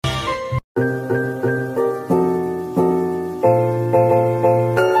You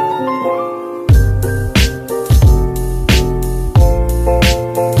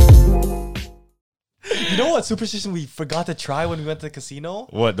know what superstition we forgot to try when we went to the casino?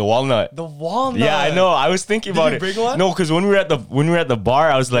 What, the walnut? The walnut. Yeah, I know. I was thinking about you it. Bring one? No, because when we were at the bar,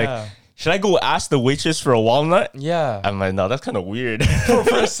 I was like, Yeah. should I go ask the waitress for a walnut? Yeah. I'm like, no, that's kind of weird.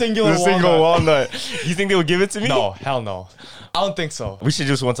 for a singular A single walnut. You think they would give it to me? No, hell no. I don't think so. We should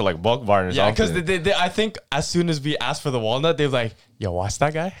just went to like Bulk Barn or Yeah, something. because I think as soon as we asked for the walnut, they're like, yo, watch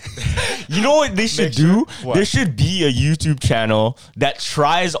that guy. You know what they should do? What? There should be a YouTube channel that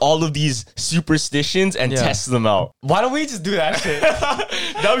tries all of these superstitions and Yeah. tests them out. Why don't we just do that shit?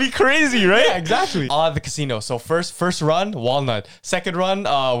 That would be crazy, right? Yeah, exactly. The casino. So first run, walnut. Second run,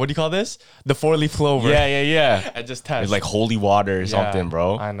 what do you call this? The 4-leaf clover. Yeah. And just test. It's like holy water or something,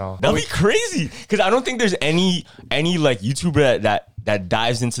 bro. I know. That'd be crazy. Because I don't think there's any like YouTuber that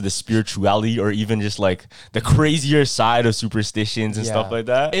dives into the spirituality or even just like the crazier side of superstitions and stuff like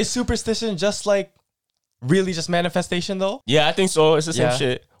that. Is superstition just like really just manifestation though? Yeah, I think so. It's the same Yeah.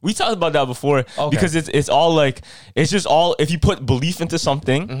 shit. We talked about that before because it's all like it's just all if you put belief into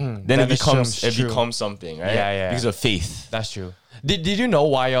something, then it becomes something, right? Yeah. Because of faith. That's true. Did you know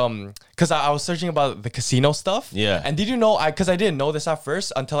why? Because I was searching about the casino stuff. Yeah. And did you know? Because I didn't know this at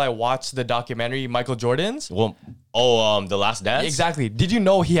first until I watched the documentary Michael Jordan's. Well, The Last Dance. Exactly. Did you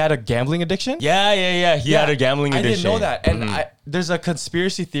know he had a gambling addiction? Yeah. He had a gambling addiction. I didn't know that. And there's a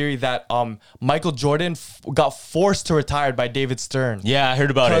conspiracy theory that Michael Jordan got forced to retire by David Stern. Yeah, I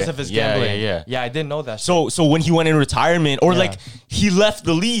heard about it Because of his gambling. Yeah. I didn't know that. So when he went in retirement, or like he left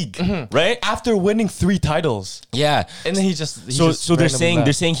the league, right? After winning 3 titles. Yeah. And then he So they're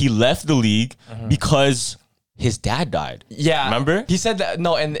saying he left the league because his dad died. Yeah. Remember? He said that,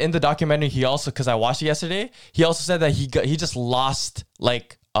 no, and in the documentary, he also, because I watched it yesterday, he also said that he just lost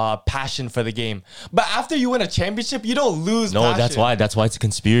like passion for the game. But after you win a championship, you don't lose passion. That's why it's a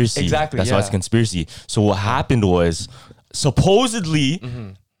conspiracy. Exactly. That's why it's a conspiracy. So what happened was supposedly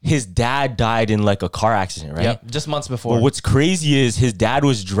his dad died in like a car accident, right? Yep. Just months before. But what's crazy is his dad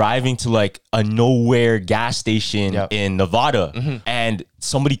was driving to like a nowhere gas station in Nevada and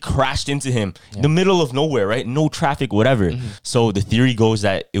somebody crashed into him in the middle of nowhere, right? No traffic, whatever. So the theory goes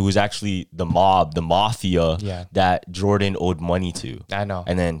that it was actually the mafia that Jordan owed money to. I know.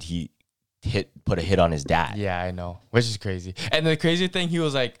 And then he put a hit on his dad. Yeah, I know. Which is crazy. And the crazy thing, he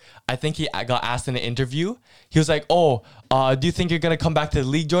was like, I think he got asked in an interview. He was like, do you think you're going to come back to the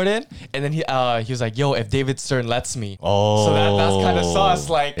league, Jordan? And then he was like, yo, if David Stern lets me. Oh. So that's kind of sus.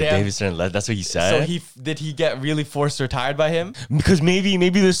 Like, if David Stern that's what he said? So did he get really forced retired by him? Because maybe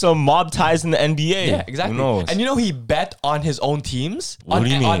there's some mob ties in the NBA. Yeah, exactly. Who knows? And you know, he bet on his own teams. What do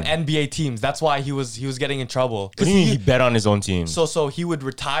you mean? On NBA teams. That's why he was getting in trouble. What do you mean he bet on his own team? So he would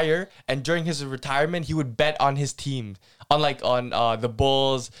retire, and during his retirement, he would bet on his team, on the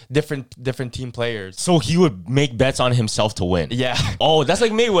Bulls, different team players. So he would make bets on himself to win. Yeah. Oh, that's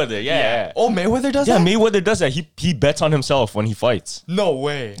like Mayweather. Yeah. Oh, Mayweather does Yeah, that? Mayweather does that. He bets on himself when he fights. No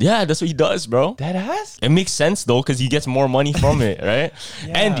way. Yeah, that's what he does, bro. That ass? It makes sense though, because he gets more money from it, right?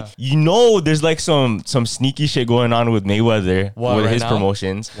 Yeah. And there's like some sneaky shit going on with Mayweather with right his now?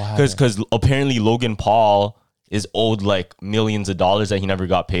 promotions. Wow. Because apparently Logan Paul is owed like millions of dollars that he never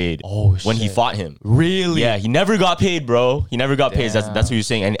got paid when he fought him. Really? Yeah, he never got paid, bro. He never got paid. That's what you're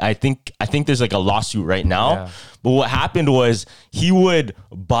saying. And I think there's like a lawsuit right now. Yeah. But what happened was he would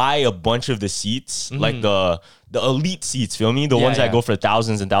buy a bunch of the seats, like the elite seats, feel me? The ones that go for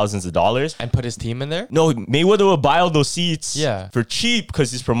thousands and thousands of dollars. And put his team in there? No, Mayweather would buy all those seats for cheap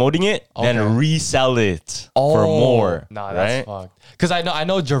because he's promoting it, then resell it for more. Nah, that's fucked. Because I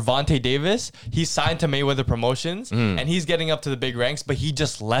know Gervonta Davis, he's signed to Mayweather Promotions, and he's getting up to the big ranks, but he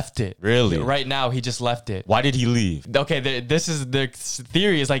just left it. Really? Right now, he just left it. Why did he leave? Okay, this is the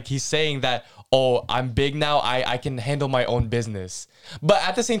theory, is like he's saying that, oh, I'm big now, I can handle my own business. But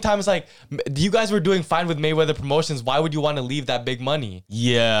at the same time, it's like, you guys were doing fine with Mayweather Promotions. Why would you want to leave that big money?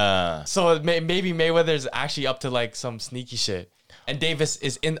 Yeah. So maybe Mayweather's actually up to like some sneaky shit. And Davis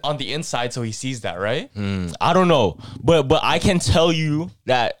is on the inside, so he sees that, right? I don't know. But I can tell you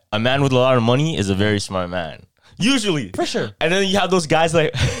that a man with a lot of money is a very smart man. Usually. For sure. And then you have those guys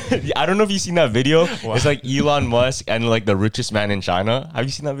like, I don't know if you've seen that video. What? It's like Elon Musk and like the richest man in China. Have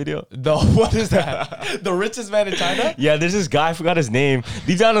you seen that video? No, what is that? The richest man in China? Yeah, there's this guy, I forgot his name.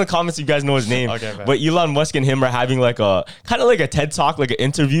 Leave down in the comments if you guys know his name. Okay, man. But Elon Musk and him are having like a, kind of like a TED Talk, like an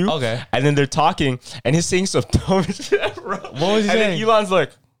interview. Okay. And then they're talking and he's saying some dumb shit, bro. What was he saying? And then Elon's like,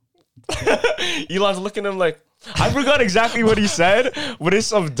 Elon's looking at him like, I forgot exactly what he said, but it's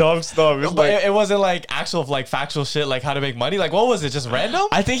some dumb stuff. It's But like, it wasn't like actual like factual shit like how to make money. Like what was it? Just random?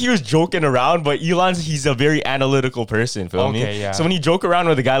 I think he was joking around, but he's a very analytical person, feel me? Yeah. So when you joke around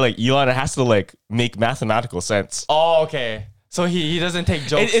with a guy like Elon, it has to like make mathematical sense. Oh, okay. So he doesn't take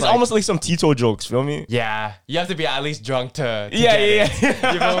jokes. It's almost like some Tito jokes, feel me? Yeah. You have to be at least drunk to Yeah.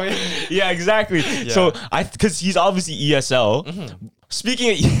 You feel me? Yeah, exactly. Yeah. So because he's obviously ESL.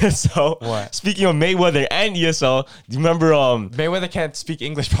 Speaking of ESL, What? Speaking of Mayweather and ESL, do you remember Mayweather can't speak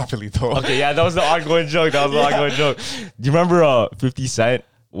English properly though. Okay, yeah, that was the ongoing joke. Do you remember 50 Cent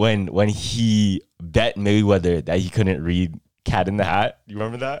when he bet Mayweather that he couldn't read Cat in the Hat? You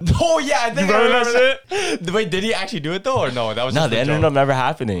remember that? Oh yeah, I think You remember I that shit. Wait, did he actually do it though, or no? That was No, just that a ended joke. up never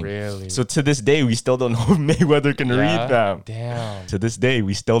happening. Really? So to this day, we still don't know if Mayweather can read, fam. Damn. To this day,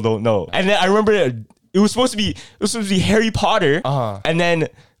 we still don't know. And then I remember it was supposed to be Harry Potter, and then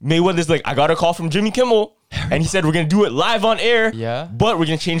Mayweather's like, I got a call from Jimmy Kimmel, and he said we're gonna do it live on air. Yeah. But we're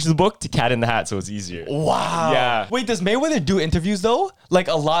gonna change the book to Cat in the Hat, so it's easier. Wow. Yeah. Wait, does Mayweather do interviews though? Like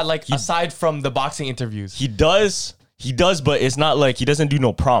a lot, like aside from the boxing interviews. He does, but it's not like he doesn't do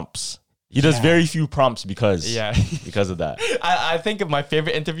no prompts. He does very few prompts because of that. I think my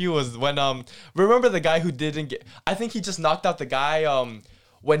favorite interview was when remember the guy who didn't get, I think he just knocked out the guy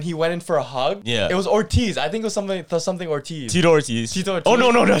when he went in for a hug. Yeah. It was Ortiz. I think it was something Ortiz. Tito Ortiz. Oh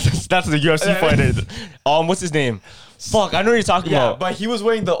no, that's the UFC fighter. What's his name? Fuck, I know what you're talking Yeah, about. but he was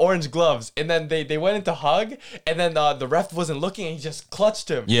wearing the orange gloves, and then they went into hug, and then the ref wasn't looking, and he just clutched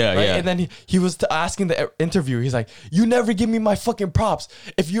him. Yeah, right? yeah. And then he was asking the interviewer, he's like, "You never give me my fucking props.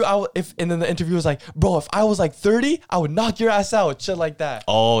 And then the interviewer was like, bro, if I was like 30, I would knock your ass out, shit like that."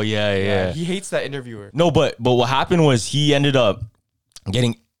 Oh yeah. He hates that interviewer. No, but what happened was he ended up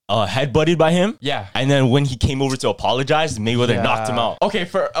getting headbutted by him. Yeah. And then when he came over to apologize, Mayweather knocked him out. Okay,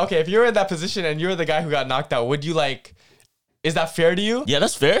 if you're in that position and you're the guy who got knocked out, would you like? Is that fair to you? Yeah,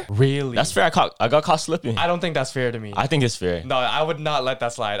 that's fair. Really? That's fair. I got caught slipping. I don't think that's fair to me. I think it's fair. No, I would not let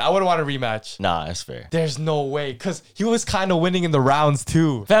that slide. I would want a rematch. Nah, that's fair. There's no way, because he was kind of winning in the rounds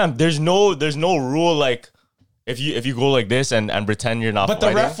too. Fam, there's no rule like if you go like this and pretend you're not But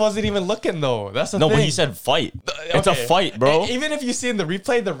fighting. the ref wasn't even looking though. That's the No, thing. but he said fight. It's a fight, bro. Even if you see in the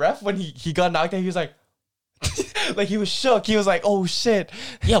replay, the ref, when he got knocked out, he was like, like he was shook. He was like, oh shit.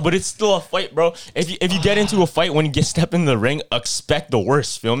 Yeah, but it's still a fight, bro. If you get into a fight, when you get step in the ring, expect the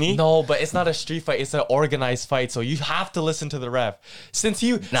worst. Feel me? No, but it's not a street fight. It's an organized fight. So you have to listen to the ref. Since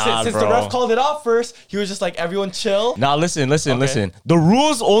the bro. ref called it off first, he was just like, everyone chill. Nah, listen. The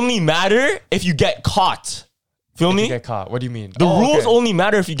rules only matter if you get caught. Feel me? You get caught. What do you mean? The rules only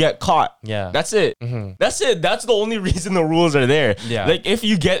matter if you get caught. Yeah. That's it. That's it. That's the only reason the rules are there. Yeah. Like if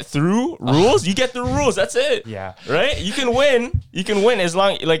you get through rules, you get through rules. That's it. Yeah. Right? You can win. You can win as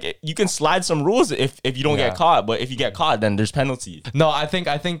long like you can slide some rules if you don't get caught. But if you get caught, then there's penalty. No, I think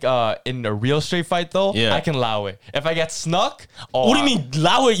in a real straight fight though, Yeah. I can allow it. If I get snuck, What do you mean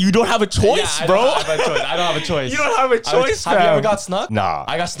allow it? You don't have a choice, I bro. don't have a choice. You don't have a choice, Have you fam. ever got snuck? Nah.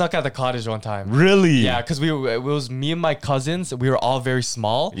 I got snuck at the cottage one time. Really? Yeah, because it was me and my cousins. We were all very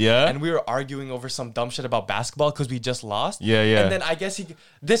small. Yeah. And we were arguing over some dumb shit about basketball because we just lost. Yeah, yeah. And then I guess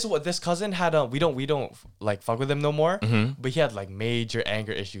this cousin had we don't like fuck with him no more. But he had like major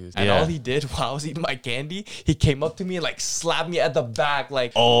anger issues. And Yeah. all he did while I was eating my candy, he came up to me and like slapped me at the back,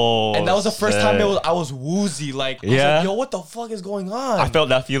 like. Oh. And that was the first time shit. I was woozy, like. I was Yeah. like, yo, what the fuck is going on? I felt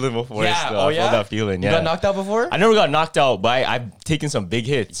that feeling before. Yeah. Still. Oh I yeah. felt that feeling. Yeah. You got knocked out before? I never got knocked out, but I've taken some big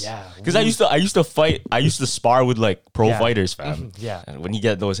hits. Yeah. Because I used to fight. I used to spar with like pro Yeah. fighters, fam. Yeah. And when you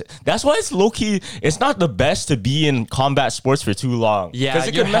get those, that's why it's low key. It's not the best to be in combat sports for too long. Yeah, Because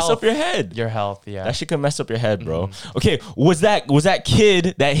it your can mess up health- your head. Your health, yeah. That shit can mess up your head, bro. Okay, was that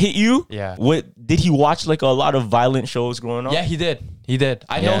kid that hit you? Yeah. What did he watch like a lot of violent shows growing up? Yeah, he did. He did.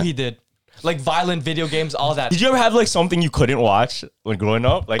 I know Yeah. he did. Like violent video games, all that. Did you ever have like something you couldn't watch when growing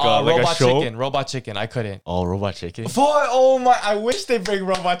up, like a Robot show? Chicken. Robot Chicken. I couldn't. Oh, Robot Chicken. Boy, oh my! I wish they bring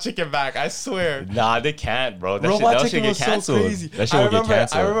Robot Chicken back. I swear. Nah, they can't, bro. Robot That shit Chicken get was canceled. so crazy. That shit will get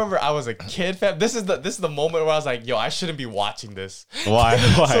canceled. I remember I was a kid, fam. This is the moment where I was like, yo, I shouldn't be watching this. Why?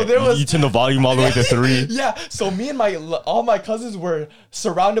 So there was- You turn the volume all the way to 3. Yeah. So me and all my cousins were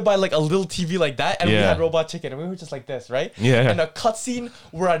surrounded by like a little TV like that, and we Yeah. had Robot Chicken, and we were just like this, right? Yeah. And a cutscene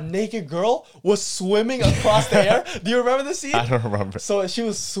where a naked girl was swimming across the air. Do you remember the scene? I don't remember. So she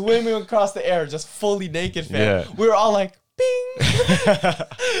was swimming across the air, just fully naked, fam. Yeah. We were all like, bing.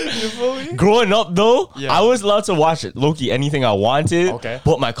 You feel me? Growing up though, Yeah. I was allowed to watch it, Loki, anything I wanted. Okay.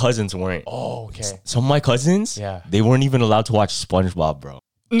 But my cousins weren't. Oh, okay. Some of my cousins, Yeah. they weren't even allowed to watch SpongeBob, bro.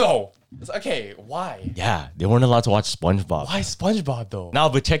 No. Okay, why? Yeah, they weren't allowed to watch SpongeBob. Why SpongeBob though? No,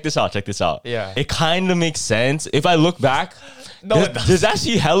 but check this out. Check this out. Yeah. It kind of makes sense. If I look back, No, it doesn't. there's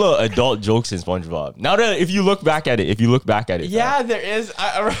actually hella adult jokes in SpongeBob. Now that if you look back at it, Yeah, there is.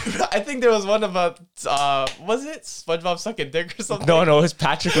 I think there was one about was it SpongeBob sucking dick or something? No, it's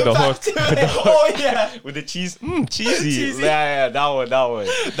Patrick with the hook. Oh yeah, With the cheese. Cheesy. Cheesy. Yeah, that one.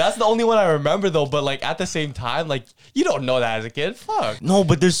 that's the only one I remember though. But like at the same time, like you don't know that as a kid. Fuck. No,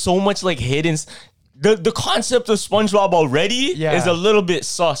 but there's so much like hidden. The concept of SpongeBob already is a little bit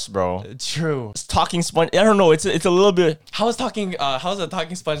sus, bro. True. It's talking sponge. I don't know. It's a little bit. How's a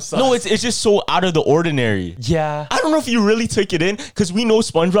talking sponge sus? No, it's just so out of the ordinary. Yeah. I don't know if you really took it in because we know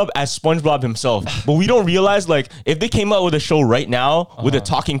SpongeBob as SpongeBob himself, but we don't realize like if they came out with a show right now with a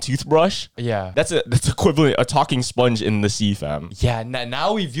talking toothbrush, that's equivalent a talking sponge in the sea, fam. Yeah.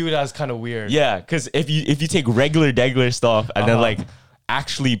 Now we view it as kind of weird. Yeah, because if you take regular stuff and then like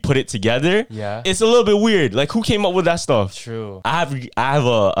actually put it together, it's a little bit weird. Like who came up with that stuff? True. I have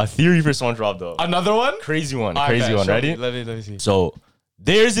a theory for SpongeBob though. Another one? Crazy one. Okay, Ready? Let me see. So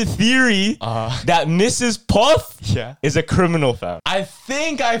there's a theory that Mrs. Puff is a criminal, fam. I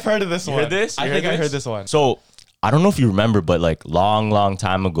think I've heard of this one. Heard this? I think I heard this one. So I don't know if you remember, but like long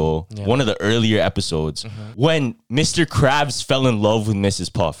time ago, one of the earlier episodes, when Mr. Krabs fell in love with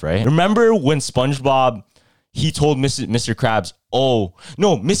Mrs. Puff, right? Remember when SpongeBob, he told Mr. Krabs, oh,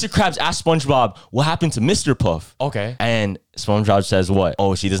 no, Mr. Krabs asked SpongeBob what happened to Mr. Puff. Okay. And SpongeBob says what?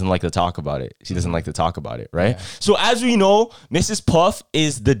 Oh, she doesn't like to talk about it. She doesn't like to talk about it, right? Yeah. So as we know, Mrs. Puff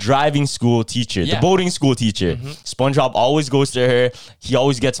is the driving school teacher, the boating school teacher. SpongeBob always goes to her. He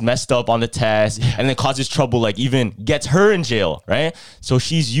always gets messed up on the test and then causes trouble, like even gets her in jail, right? So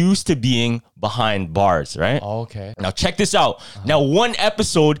she's used to being behind bars, right? Okay. Now check this out. Now one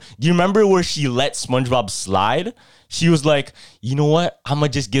episode, do you remember where she let SpongeBob slide? She was like, you know what? I'm going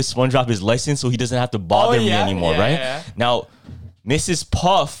to just give SpongeBob his license so he doesn't have to bother me anymore, right? Yeah. Now, Mrs.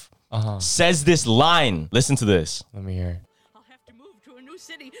 Puff says this line. Listen to this. Let me hear. I'll have to move to a new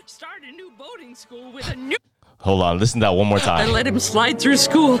city, start a new boating school with a new... Hold on. Listen to that one more time. I let him slide through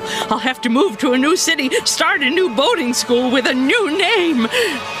school. I'll have to move to a new city, start a new boating school with a new name.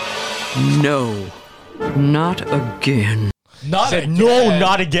 No, not again. Not again. No,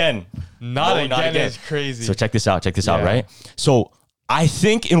 not again. Not again is crazy. So check this out, right? So I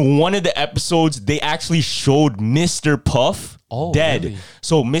think in one of the episodes, they actually showed Mr. Puff dead. Really?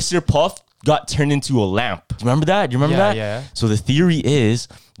 So Mr. Puff got turned into a lamp. Do you remember that? Do you remember that? Yeah. So the theory is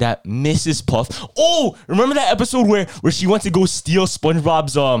that Mrs. Puff... Oh, remember that episode where she went to go steal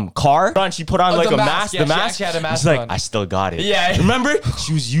SpongeBob's car? And she put on like a mask. Yeah, the mask. She had a mask. She's like, on. I still got it. Yeah. Remember?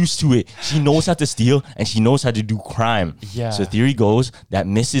 She was used to it. She knows how to steal and she knows how to do crime. Yeah. So the theory goes that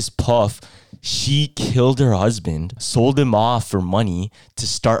Mrs. Puff, she killed her husband, sold him off for money to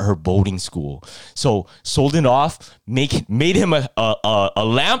start her boating school. So sold it off, made him a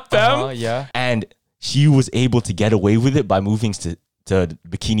lamp, and she was able to get away with it by moving to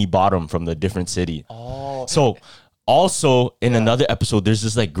Bikini Bottom from the different city. Oh. So also in another episode, there's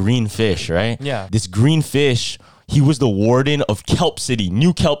this like green fish, right? Yeah. This green fish, he was the warden of Kelp City,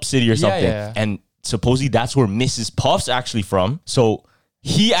 New Kelp City or something. Yeah. And supposedly that's where Mrs. Puff's actually from. So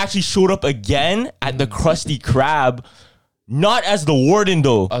he actually showed up again at the Krusty Krab, not as the warden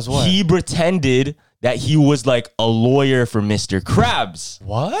though. As what? He pretended that he was like a lawyer for Mr. Krabs.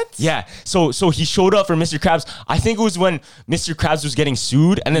 What? Yeah. So he showed up for Mr. Krabs. I think it was when Mr. Krabs was getting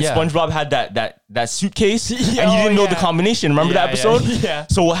sued, and then SpongeBob had that suitcase, and he didn't know the combination. Remember that episode? Yeah.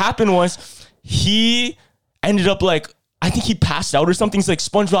 So what happened was he ended up like, I think he passed out or something. He's like,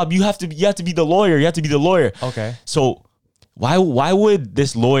 SpongeBob, you have to be the lawyer. You have to be the lawyer. Okay. So why would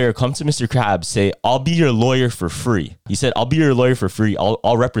this lawyer come to Mr. Krabs, say, I'll be your lawyer for free? He said, I'll be your lawyer for free.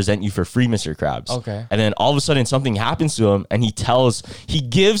 I'll represent you for free, Mr. Krabs. Okay. And then all of a sudden something happens to him and he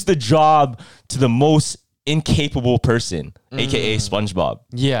gives the job to the most incapable person, aka SpongeBob.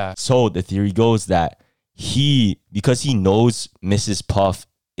 Yeah. So the theory goes that because he knows Mrs. Puff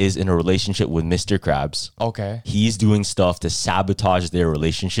is in a relationship with Mr. Krabs. Okay. He's doing stuff to sabotage their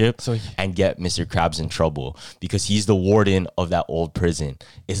relationship and get Mr. Krabs in trouble because he's the warden of that old prison.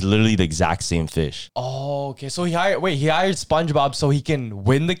 It's literally the exact same fish. Oh, okay. So he hired SpongeBob so he can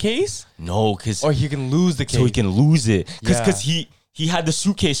win the case? No, or he can lose the case. So he can lose it. Because he had the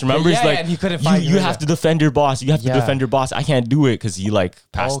suitcase, remember? Yeah, it's like, and he couldn't find you have to defend your boss. You have to defend your boss. I can't do it because he like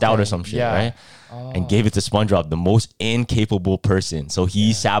passed out or some shit, right? And gave it to SpongeBob, the most incapable person. So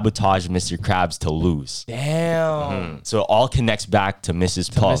he sabotaged Mr. Krabs to lose. Damn. So it all connects back to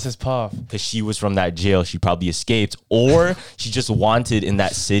Mrs. Puff. Mrs. Puff. Because she was from that jail. She probably escaped. Or she just wanted in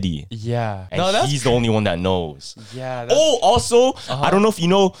that city. Yeah. And he's the only one that knows. Yeah. Also, I don't know if you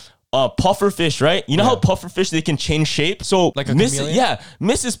know, pufferfish, right? You know how pufferfish, they can change shape? So like a chameleon?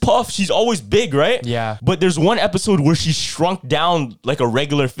 Mrs. Puff, she's always big, right? Yeah. But there's one episode where she shrunk down like a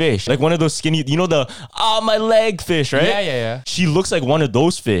regular fish, like one of those skinny, you know, the my leg fish, right? Yeah. She looks like one of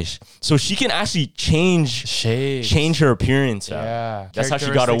those fish, so she can actually change her appearance. Yeah, that's how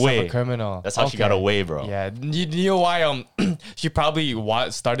she got away. Of a criminal. That's how she got away, bro. Yeah, you know why? She probably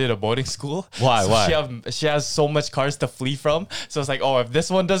started a boarding school. Why? So Why? She has so much cars to flee from. So it's like, oh, if this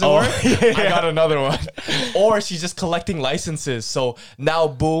one doesn't work, I got another one. Or she's just collecting licenses. So now,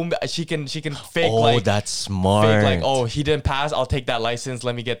 boom, she can fake. Oh, that's smart. Fake like, oh, he didn't pass. I'll take that license.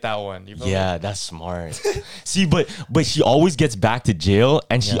 Let me get that one. You feel me? That's smart. See, but she always gets back to jail,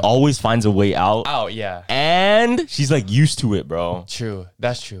 and she always finds a way out. Yeah. And she's like used to it, bro. True.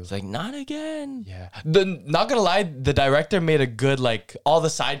 That's true. It's like, not again. Yeah. Not gonna lie, the director made a good, like, all the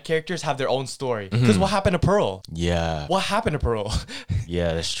side characters have their own story. Because what happened to Pearl? Yeah. What happened to Pearl?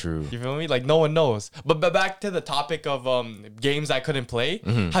 Yeah, that's true. You feel me? Like, no one knows. But back to the topic of games I couldn't play.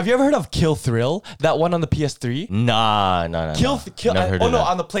 Have you ever heard of Kill Thrill? That one on the PS3? Nah. Kill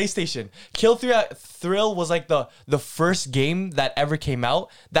on the PlayStation. Kill Thrill was like the first game that ever came out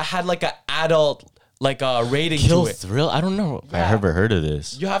that had like an adult rating Kill to it. Thrill? I don't know. Yeah. I never heard of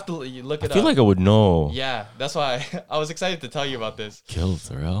this. You have to look it up. I feel like I would know. Yeah, that's why I was excited to tell you about this. Kill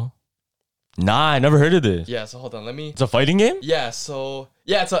Thrill? Nah, I never heard of this. Yeah, so hold on, let me. It's a fighting game? Yeah, so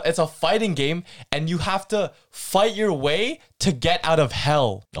it's a fighting game, and you have to fight your way to get out of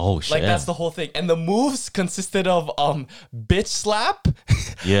hell. Oh shit! Like that's the whole thing, and the moves consisted of bitch slap,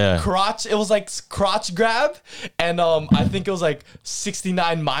 crotch. It was like crotch grab, and I think it was like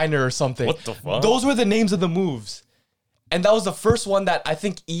 69 minor or something. What the fuck? Those were the names of the moves. And that was the first one that I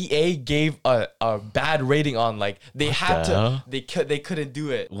think EA gave a bad rating on. Like they couldn't do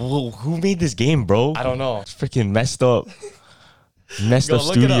it. Well, who made this game, bro? I don't know. It's freaking messed up. Messed up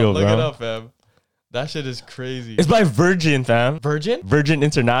look studio, bro. Look it up, fam. That shit is crazy. It's by Virgin, fam. Virgin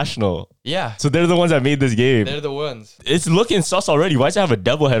International. Yeah. So they're the ones that made this game. They're the ones. It's looking sus already. Why does it have a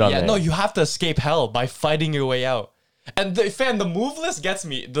devil head on there? Yeah, no, you have to escape hell by fighting your way out. And the move list gets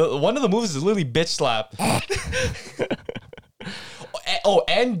me. One of the moves is literally bitch slap.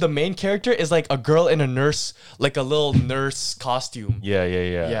 And the main character is like a girl in a nurse, like a little nurse costume. Yeah.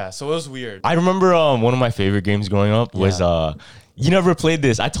 Yeah, so it was weird. I remember one of my favorite games growing up was you never played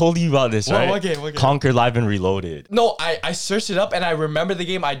this. I told you about this, right? What game? Conquer Live and Reloaded. No, I searched it up and I remember the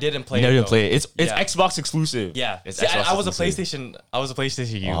game. I didn't play it. You never didn't play it. It's Yeah. Xbox exclusive. Yeah. It's See, Xbox I was a exclusive.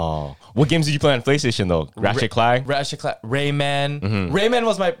 PlayStation youth. Oh. What games did you play on PlayStation though? Ratchet Clank? Rayman.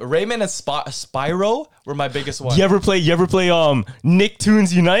 Rayman and Spyro were my biggest ones. You ever play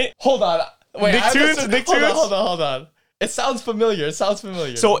Nicktoons Unite? Hold on. Wait, Nicktoons? Hold on. It sounds familiar.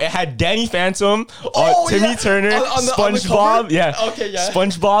 So it had Danny Phantom, Oh, Timmy yeah. Turner, On the SpongeBob, cover? yeah. Okay, yeah.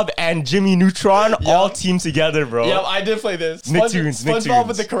 SpongeBob and Jimmy Neutron all teamed together, bro. Yeah, I did play this. Nicktoons. SpongeBob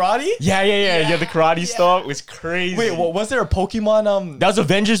with the karate? Yeah. The karate stuff was crazy. Wait, was there a Pokemon? That was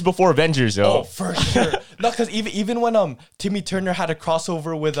Avengers before Avengers, yo. Oh, for sure. No, because even when Timmy Turner had a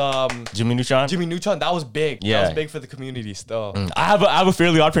crossover with Jimmy Neutron, that was big. Yeah. That was big for the community still. I have a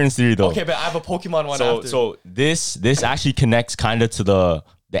Fairly Odd Parents theory though. Okay, but I have a Pokemon one after. So this actually connects kind of to the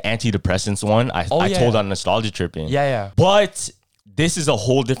antidepressants one. I told on Nostalgia Tripping. Yeah. But this is a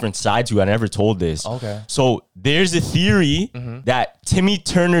whole different side to it. I never told this. Okay. So there's a theory that Timmy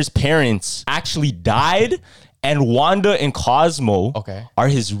Turner's parents actually died, and Wanda and Cosmo are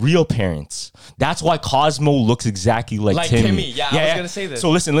his real parents. That's why Cosmo looks exactly like Timmy. Yeah, I was gonna say this. So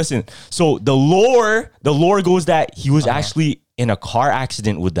listen. So the lore goes that he was actually in a car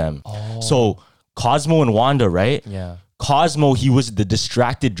accident with them. Oh. So Cosmo and Wanda, right? Yeah. Cosmo, he was the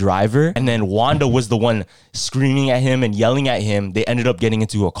distracted driver, and then Wanda was the one screaming at him and yelling at him. They ended up getting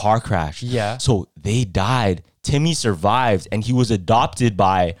into a car crash. Yeah. So they died. Timmy survived, and he was adopted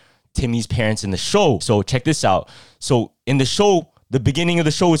by Timmy's parents in the show. So check this out. So in the show, the beginning of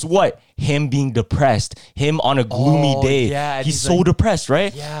the show is what? Him being depressed. Him on a gloomy day. Yeah, he's so depressed,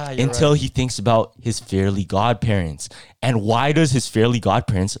 right? Yeah, until he thinks about his Fairly Godparents. And why does his Fairly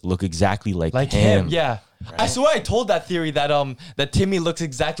Godparents look exactly like him? Yeah. Right. I swear I told that theory that that Timmy looks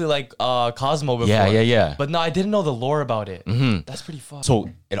exactly like Cosmo before. Yeah. But no, I didn't know the lore about it. That's pretty fun. So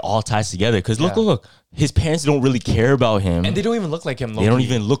it all ties together because look. His parents don't really care about him, and they don't even look like him. They don't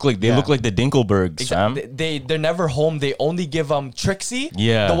even look like look like the Dinkelbergs, fam. They're never home. They only give Trixie,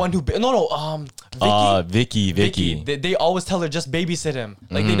 the one who Vicky. They always tell her just babysit him.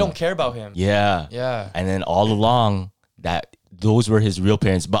 Like they don't care about him. Yeah. And then all along that those were his real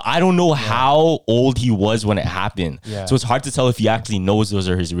parents. But I don't know how old he was when it happened. Yeah. So it's hard to tell if he actually knows those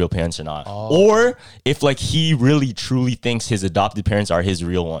are his real parents or not. Or if like he really truly thinks his adopted parents are his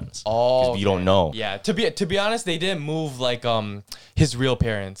real ones. Because we don't know. Yeah, to be honest, they didn't move like his real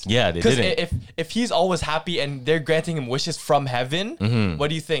parents. Yeah, they didn't. Because if he's always happy and they're granting him wishes from heaven, what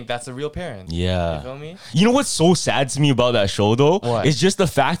do you think? That's the real parent. Yeah. You feel me? You know what's so sad to me about that show though? What? It's just the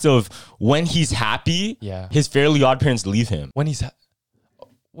fact of when he's happy, his Fairly Odd parents leave him. When he's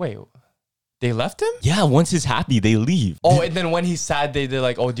wait, they left him? Yeah, once he's happy, they leave. Oh, and then when he's sad, they're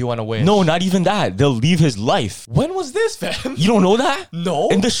like, oh, do you want to wish? No, not even that. They'll leave his life. When was this, fam? You don't know that? No.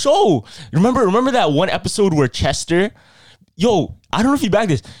 In the show. Remember that one episode where Chester, I don't know if you back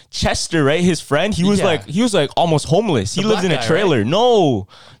this. Chester, right? His friend, he was like almost homeless. He lived in a trailer. Right? No,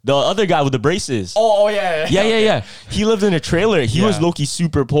 the other guy with the braces. Oh yeah. Yeah. He lived in a trailer. He was low-key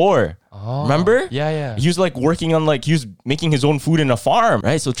super poor. Oh. Remember? Yeah. He was like working on he was making his own food in a farm,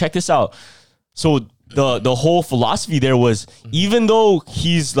 right? So check this out. So the whole philosophy there was, even though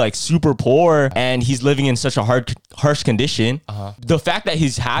he's like super poor and he's living in such a harsh condition, the fact that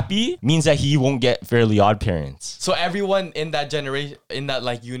he's happy means that he won't get Fairly Odd parents. So everyone in that generation, in that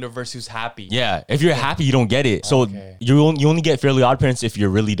like universe who's happy. Yeah, if you're happy, you don't get it. So you only get Fairly Odd parents if you're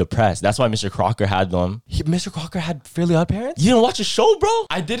really depressed. That's why Mr. Crocker had them. Mr. Crocker had Fairly Odd parents? You didn't watch the show, bro?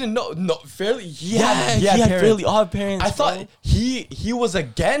 I didn't know. No, he had Fairly Odd parents. I thought he was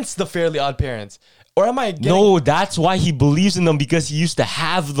against the Fairly Odd parents. Or am I getting... No, that's why he believes in them, because he used to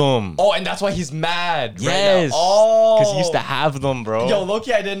have them. Oh, and that's why he's mad yes. right now. Oh. Because he used to have them, bro. Yo,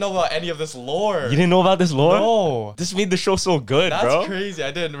 low-key, I didn't know about any of this lore. You didn't know about this lore? No. This made the show so good, bro. That's crazy.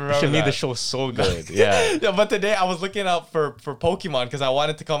 I didn't remember that. Made the show so good. Yeah. Yeah, but today I was looking out for Pokemon because I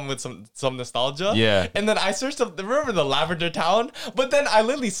wanted to come with some nostalgia. Yeah. And then I searched up, remember the Lavender Town? But then I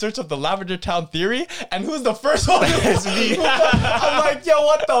literally searched up the Lavender Town theory, and who's the first one? It's me. I'm like, yo,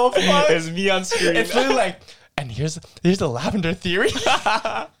 what the fuck? It's me on screen. It's literally like... And here's the lavender theory.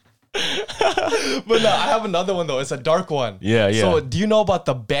 But no, I have another one though. It's a dark one. Yeah. So do you know about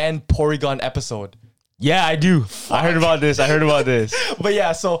the banned Porygon episode? Yeah, I do. I heard about this. But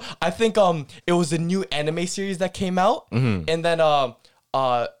yeah, so I think it was a new anime series that came out, and then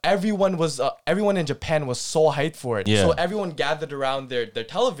everyone in Japan was so hyped for it. Yeah. So everyone gathered around their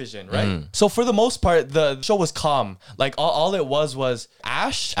television, right? So for the most part, the show was calm. Like all it was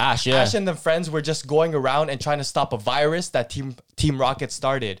Ash, and the friends were just going around and trying to stop a virus that Team Rocket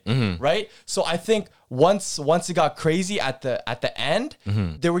started, right? So I think once it got crazy at the end,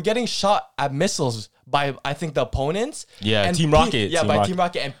 they were getting shot at missiles by, I think, the opponents. Yeah, and Team Rocket. Team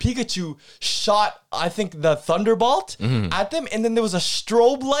Rocket. And Pikachu shot, I think, the Thunderbolt at them. And then there was a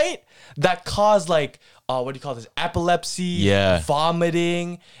strobe light that caused, like, what do you call this? Epilepsy,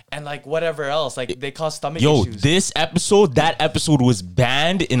 vomiting, and, like, whatever else. Like, they caused stomach issues. That episode was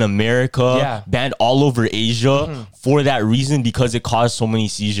banned in America, banned all over Asia for that reason, because it caused so many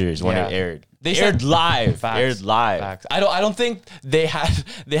seizures when it aired. They aired live. Facts. I don't think they had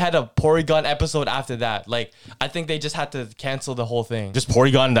a Porygon episode after that. Like, I think they just had to cancel the whole thing. Just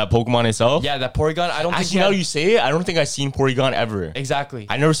Porygon, that Pokemon itself? Yeah, that Porygon. I don't actually, now you say it, I don't think I've seen Porygon ever. Exactly.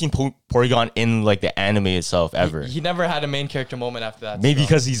 I never seen Porygon in like the anime itself ever. He never had a main character moment after that. Maybe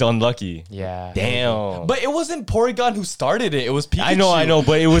because he's unlucky. Yeah. Damn. Maybe. But it wasn't Porygon who started it. It was Pikachu. I know,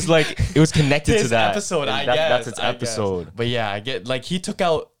 but it was like it was connected to that episode. I guess that's its episode. But yeah, I get, like, he took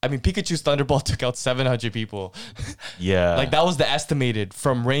out. I mean, Pikachu's Thunderbolt took out 700 people. Yeah. Like, that was the estimated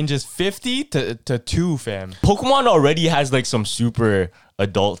from ranges 50 to 2, fam. Pokemon already has like some super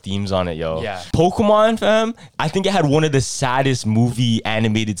adult themes on it, yo. Yeah. Pokemon, fam, I think it had one of the saddest movie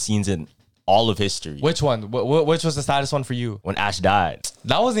animated scenes in all of history. Which one? Which was the saddest one for you? When Ash died.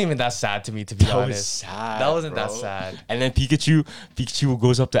 That wasn't even that sad to me, to be honest. That was sad. That wasn't bro. that sad. And then Pikachu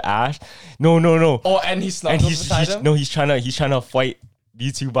goes up to Ash. No. Oh, and he snuggles beside him? No, he's trying to fight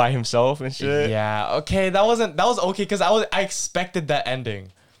Mewtwo by himself and shit. Yeah, okay, that was okay because I expected that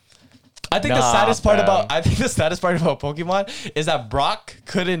ending. I think the saddest part about Pokemon is that Brock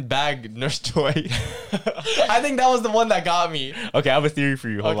couldn't bag Nurse Joy. I think that was the one that got me. Okay, I have a theory for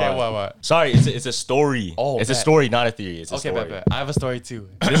you. Hold on. What? Sorry, it's a story. Oh, it's a story, not a theory. It's a story. Bet. I have a story too.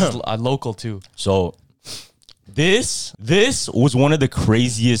 This is a local too. So this was one of the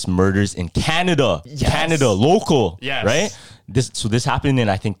craziest murders in Canada. Yes. Canada, local. Yes. Right? This happened in,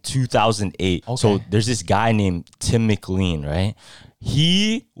 I think, 2008. Okay. So there's this guy named Tim Mclean, right?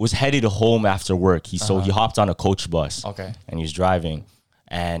 He was headed home after work. He hopped on a coach bus. Okay. And he was driving.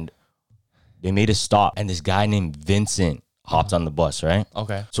 And they made a stop. And this guy named Vincent hopped on the bus, right?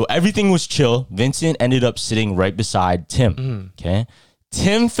 Okay. So everything was chill. Vincent ended up sitting right beside Tim. Okay.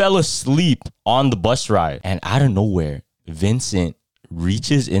 Tim fell asleep on the bus ride. And out of nowhere, Vincent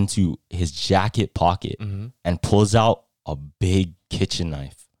reaches into his jacket pocket and pulls out a big kitchen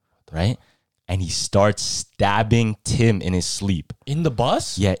knife, right? And he starts stabbing Tim in his sleep. In the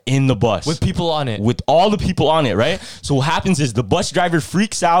bus? Yeah, in the bus. With people on it. With all the people on it, right? So what happens is the bus driver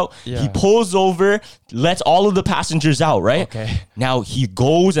freaks out. Yeah. He pulls over, lets all of the passengers out, right? Okay. Now he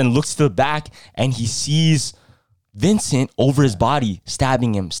goes and looks to the back and he sees Vincent over his body,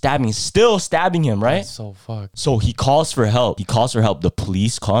 still stabbing him, right? That's so fucked. So he calls for help. The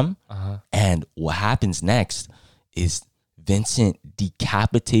police come. And what happens next is Vincent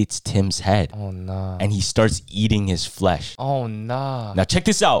decapitates Tim's head. Oh, nah. And he starts eating his flesh. Oh, nah. Now check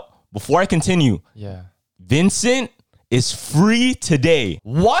this out. Before I continue, Yeah. Vincent is free today.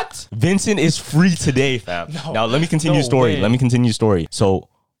 What? Vincent is free today, fam. No. Now let me continue No story. way. Let me continue story. So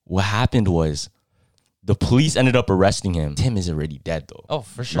what happened was the police ended up arresting him. Tim is already dead though. Oh,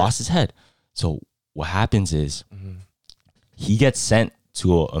 for sure. Lost his head. So what happens is he gets sent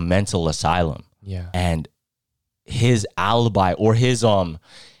to a mental asylum. Yeah. And his alibi or his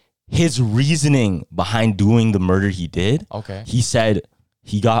reasoning behind doing the murder he did. Okay. He said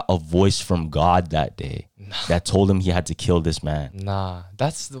he got a voice from God that day that told him he had to kill this man. Nah.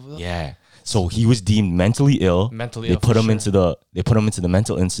 That's the... Yeah. So he was deemed mentally ill. They put him into the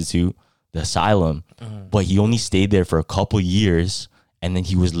mental institute, the asylum, but he only stayed there for a couple years and then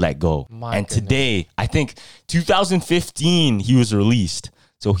he was let go. Today, I think 2015, he was released.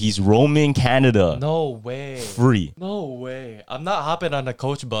 So he's roaming Canada. No way. Free. No way. I'm not hopping on a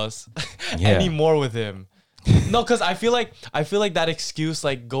coach bus Yeah. anymore with him. No, because I feel like that excuse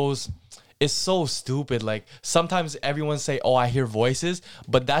is so stupid. Like sometimes everyone say, "Oh, I hear voices,"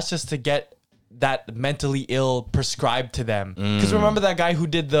 but that's just to get that mentally ill prescribed to them. Because remember that guy who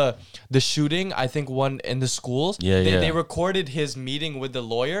did the shooting? I think one in the schools. They recorded his meeting with the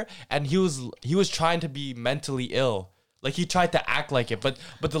lawyer, and he was trying to be mentally ill. Like he tried to act like it, but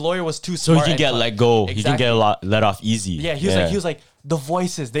the lawyer was too smart. So he can get let go. Exactly. He can get let off easy. Yeah, he was like the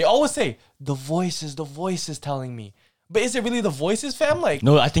voices. They always say the voices telling me. But is it really the voices, fam? Like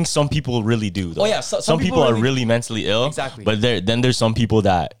no, I think some people really do. Though. Oh yeah, some people are really mentally ill. Exactly. But then there's some people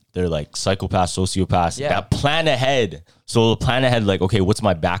that they're like psychopaths, sociopaths that plan ahead. So they'll plan ahead, like, okay, what's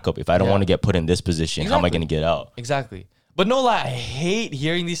my backup if I don't want to get put in this position? How am I going to get out? Exactly. But no lie, I hate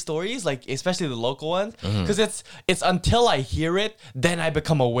hearing these stories, like especially the local ones, because it's until I hear it, then I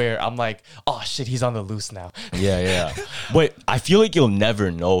become aware. I'm like, oh shit, he's on the loose now. Yeah. But I feel like you'll never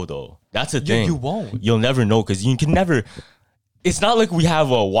know though. That's the thing. You won't. You'll never know because you can never. It's not like we have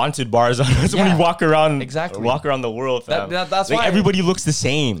wanted bars on us when we walk around. Exactly. Walk around the world, fam. That's like why everybody looks the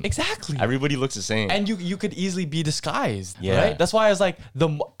same. Exactly. Everybody looks the same. And you could easily be disguised. Yeah. Right. That's why I was like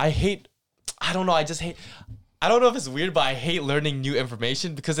I don't know. I just hate. I don't know if it's weird, but I hate learning new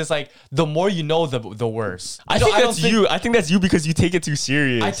information because it's like the more you know, the worse. I think that's you because you take it too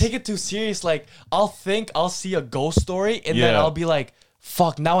serious. I take it too serious. Like I'll see a ghost story and then I'll be like,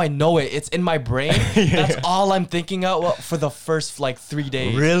 fuck, now I know it. It's in my brain. That's all I'm thinking out for the first 3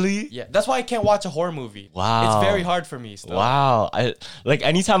 days. Really? Yeah. That's why I can't watch a horror movie. Wow. It's very hard for me still. Wow.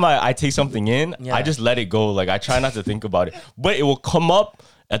 Anytime I take something in, I just let it go. Like I try not to think about it. But it will come up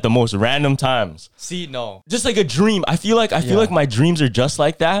at the most random times. See, no. Just like a dream. I feel like my dreams are just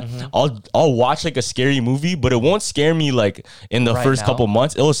like that. I'll watch like a scary movie, but it won't scare me like in the first couple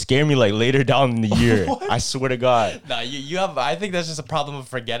months. It'll scare me like later down in the year. I swear to God. Nah, you have. I think that's just a problem of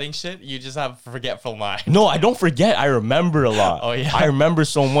forgetting shit. You just have a forgetful mind. No, I don't forget. I remember a lot. Oh yeah. I remember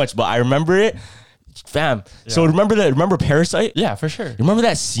so much, but I remember it. Fam. Yeah. So remember Parasite? Yeah, for sure. Remember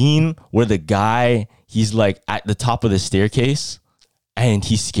that scene where the guy, he's like at the top of the staircase? And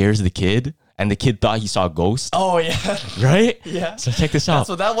he scares the kid, and the kid thought he saw a ghost. Oh, yeah. Right? Yeah. So check this out.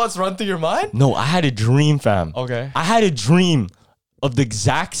 So that once run through your mind? No, I had a dream, fam. Okay. I had a dream of the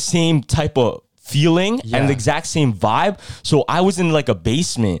exact same type of feeling and the exact same vibe. So I was in like a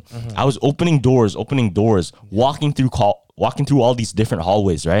basement. I was opening doors, walking through all these different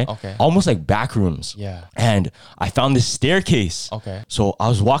hallways, right? Okay. Almost like back rooms. Yeah. And I found this staircase. Okay. So I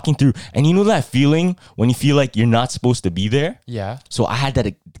was walking through, and you know that feeling when you feel like you're not supposed to be there? Yeah. So I had that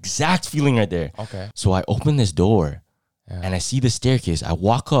exact feeling right there. Okay. So I open this door and I see the staircase. I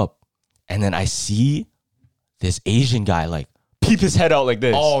walk up and then I see this Asian guy like peep his head out like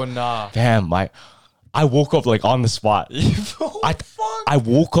this. Oh, nah. Damn, I woke up like on the spot. I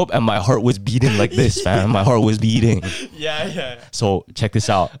woke up and my heart was beating like this, fam. My heart was beating. Yeah. So check this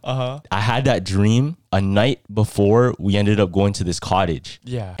out. I had that dream a night before we ended up going to this cottage.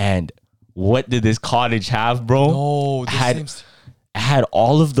 Yeah. And what did this cottage have, bro? No, I had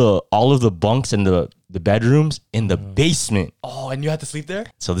all of the bunks and the the bedrooms in the basement. Oh, and you had to sleep there?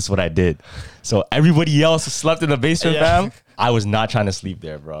 So this is what I did. So everybody else slept in the basement, fam. I was not trying to sleep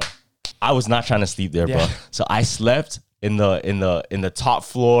there, bro. Bro. So I slept in the top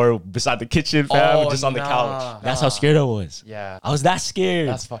floor beside the kitchen, fam, just on the couch. That's how scared I was. Yeah. I was that scared.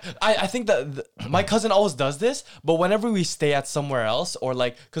 That's fine. I think that my cousin always does this, but whenever we stay at somewhere else or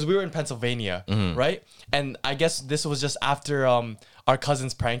like, because we were in Pennsylvania, right? And I guess this was just after our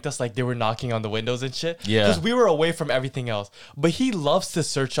cousins pranked us, like they were knocking on the windows and shit. Yeah. Because we were away from everything else. But he loves to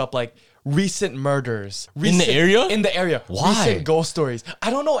search up like recent murders. In the area? In the area. Why? Recent ghost stories. I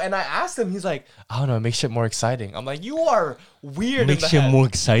don't know. And I asked him, he's like, I don't know, it makes shit more exciting. I'm like, you are weird. Makes shit more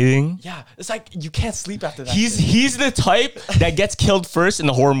exciting. Yeah. It's like you can't sleep after that. He's the type that gets killed first in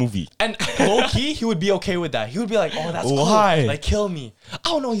the horror movie. And low key, he would be okay with that. He would be like, oh, that's Why? cool. Like, kill me. I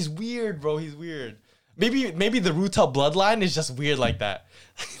don't know. He's weird, bro. He's weird. Maybe the Ruta bloodline is just weird like that.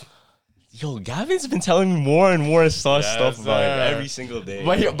 Yo, Gavin's been telling me more and more stuff about it sir. every single day.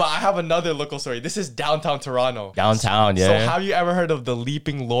 But I have another local story. This is downtown Toronto. Downtown, yeah. So have you ever heard of the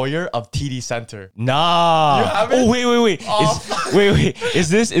Leaping Lawyer of TD Center? Nah. You haven't? Oh, wait. Oh. Wait. Is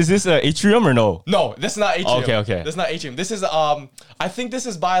this an atrium or no? No, this is not atrium. Okay. This is not atrium. This is I think this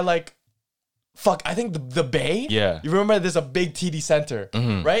is by like I think the Bay. Yeah. You remember there's a big TD Center,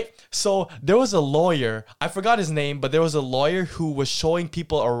 right? So there was a lawyer, I forgot his name, but there was a lawyer who was showing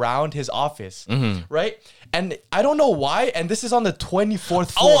people around his office, right? And I don't know why, and this is on the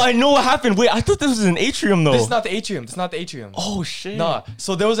 24th floor. Oh, I know what happened. Wait, I thought this was an atrium though. This is not the atrium. Oh shit. Nah.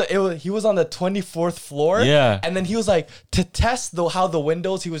 So there was he was on the 24th floor. Yeah. And then he was like, to test how the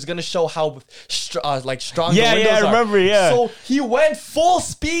windows, he was gonna show how strong the windows I remember, are. So he went full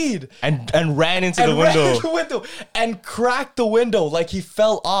speed and ran into the window. And cracked the window, like he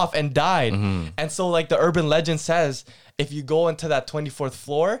fell off and died. And so like the urban legend says, if you go into that 24th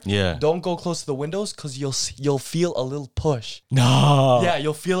floor, don't go close to the windows because you'll feel a little push. No. Yeah,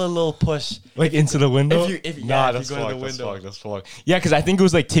 you'll feel a little push. Like into the window? If you that's go to the window. That's fucked. Yeah, because I think it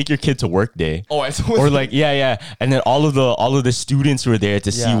was like take your kid to work day. Oh, it's or like and then all of the students were there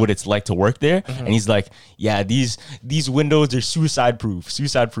to see what it's like to work there. And he's like, yeah, these windows are suicide proof.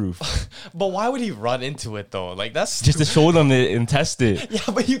 But why would he run into it though? Like that's just to show them and test it. Yeah,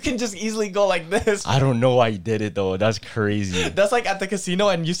 but you can just easily go like this. I don't know why he did it though. That's crazy. That's like at the casino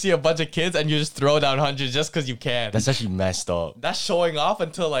and you see a bunch of kids and you just throw down hundreds just because you can. That's actually messed up. That's showing off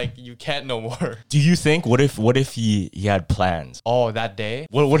until like you can't no more. Do you think what if he had plans? Oh, that day?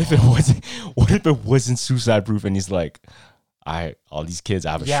 What if it wasn't suicide proof and he's like, all these kids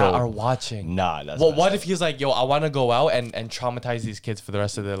I have a show are watching. Nah, that's well. What if he's like, yo, I want to go out and traumatize these kids for the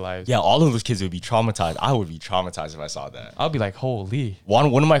rest of their lives? Yeah, all of those kids would be traumatized. I would be traumatized if I saw that. I'll be like, holy. One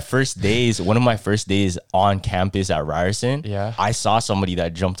of my first days on campus at Ryerson, I saw somebody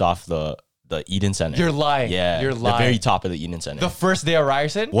that jumped off the Eden Center. You're lying. Yeah, you're lying. The very top of the Eden Center. The first day of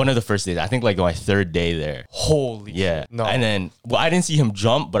Ryerson? One of the first days. I think like my third day there. Holy. Yeah. No. And then I didn't see him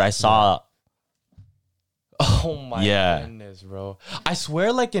jump, but I saw. Oh my goodness, bro. I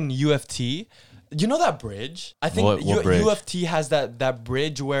swear like in UFT, you know that bridge? I think what bridge? UFT has that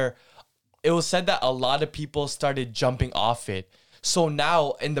bridge where it was said that a lot of people started jumping off it. So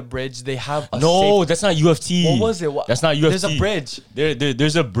now in the bridge they have a that's not UFT. What was it? That's not UFT. There's a bridge.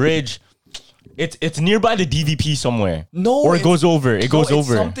 There's a bridge. It's nearby the DVP somewhere. No, or it goes over. It goes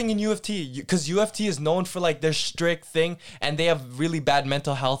over. Something in UFT because UFT is known for like their strict thing, and they have really bad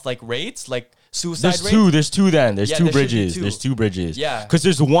mental health like rates, like suicide rates. There's two. There's two bridges. There's two bridges. Yeah, because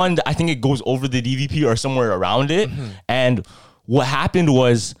there's one that I think it goes over the DVP or somewhere around it. And what happened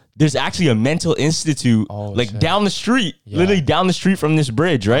was there's actually a mental institute down the street, literally down the street from this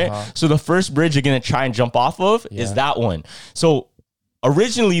bridge, right? So the first bridge you're gonna try and jump off of is that one. So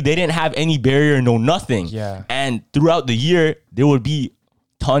originally, they didn't have any barrier, no nothing. Yeah. And throughout the year, there would be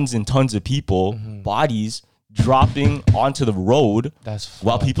tons and tons of people, bodies, dropping onto the road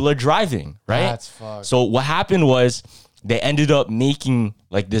while people are driving, right? That's fucked. So what happened was they ended up making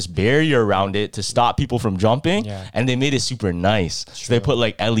like this barrier around it to stop people from jumping, and they made it super nice. So they put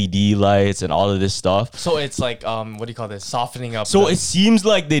like LED lights and all of this stuff. So it's like what do you call this? Softening up. So it seems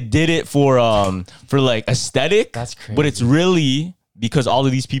like they did it for like aesthetic. That's crazy. But it's really because all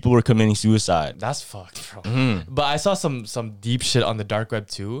of these people were committing suicide. That's fucked, bro. But I saw some deep shit on the dark web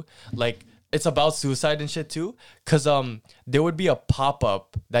too. Like it's about suicide and shit too. Cause there would be a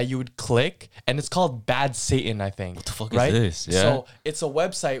pop-up that you would click and it's called Bad Satan, I think. What the fuck is this? Yeah. So it's a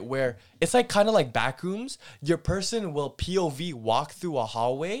website where it's like kind of like Backrooms. Your person will POV walk through a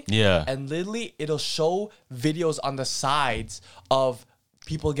hallway. Yeah. And literally it'll show videos on the sides of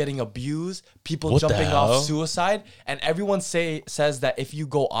people getting abused, people jumping off suicide, and everyone says that if you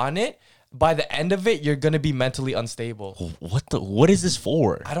go on it, by the end of it, you're gonna be mentally unstable. What is this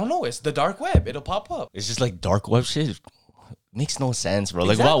for? I don't know. It's the dark web. It'll pop up. It's just like dark web shit. Makes no sense, bro.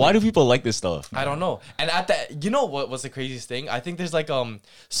 Like, Exactly. why do people like this stuff? I don't know. And at that, you know what was the craziest thing? I think there's like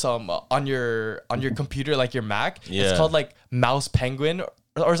some on your computer, like your Mac. Yeah. It's called like Mouse Penguin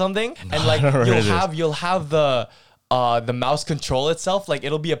or something. And like I never heard of you'll have the mouse control itself. Like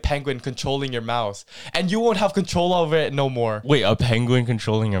it'll be a penguin controlling your mouse, and you won't have control over it no more. Wait, a penguin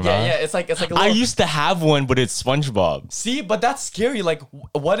controlling your mouse? Yeah, it's like a little, I used to have one, but it's SpongeBob. See, but that's scary. Like,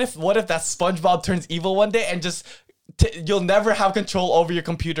 what if that SpongeBob turns evil one day and just you'll never have control over your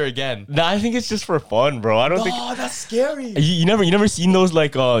computer again? Nah, I think it's just for fun, bro. I don't think. Oh, that's scary. You never seen those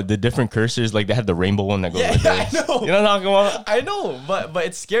like the different cursors, like they have the rainbow one that goes like this. I know. You know what I'm talking about? I know, but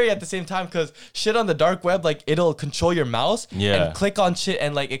it's scary at the same time because shit on the dark web, like it'll control your mouse and click on shit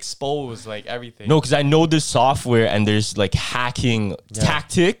and like expose like everything. No, because I know there's software and there's like hacking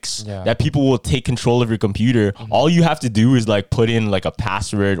tactics that people will take control of your computer. All you have to do is like put in like a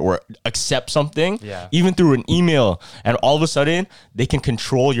password or accept something, even through an email. And all of a sudden, they can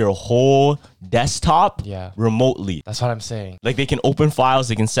control your whole desktop remotely. That's what I'm saying. Like they can open files,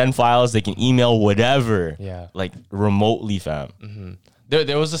 they can send files, they can email whatever. Yeah. Like remotely, fam.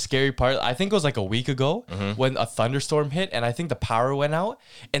 There was a scary part. I think it was like a week ago when a thunderstorm hit and I think the power went out,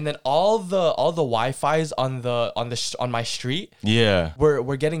 and then all the Wi-Fi's on my street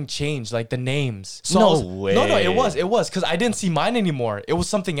were getting changed, like the names. So No way. No, it was because I didn't see mine anymore. It was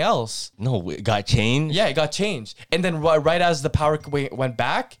something else. No, it got changed? Yeah, it got changed, and then right as the power went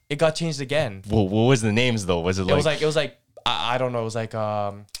back, it got changed again. What was the names though? Was it like? It was like I don't know. It was like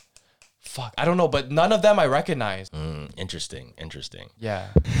fuck, I don't know, but none of them I recognize. Interesting. Yeah.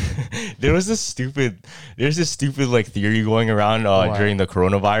 There's this stupid like theory going around during the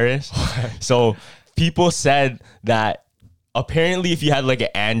coronavirus. So people said that apparently if you had like an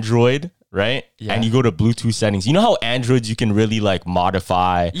Android, right? Yeah. And you go to Bluetooth settings, you know how Androids you can really like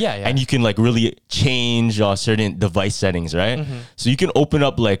modify and you can like really change certain device settings, right? So you can open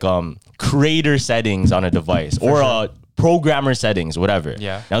up like creator settings on a device or programmer settings, whatever.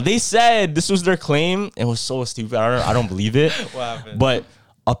 Yeah. Now they said this was their claim. It was so stupid. I don't believe it. What happened? But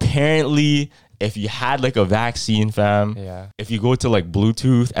apparently, if you had like a vaccine, fam, if you go to like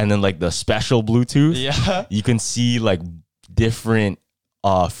Bluetooth and then like the special Bluetooth, you can see like different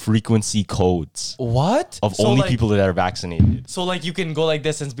frequency codes. What? Of only like, people that are vaccinated. So like you can go like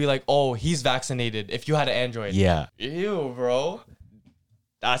this and be like, oh, he's vaccinated if you had an Android. Yeah. Ew, bro.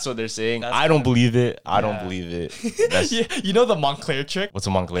 That's what they're saying. I don't believe it. I don't believe it. You know the Montclair trick? What's a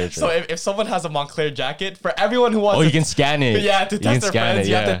Montclair trick? So if someone has a Montclair jacket, for everyone who wants you can scan it. Yeah, to test their friends,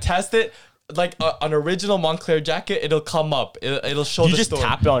 you have to test it. Like an original Montclair jacket, it'll come up. It'll show the store. You just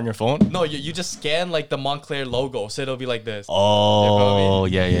tap it on your phone? No, you just scan like the Montclair logo, so it'll be like this. Oh,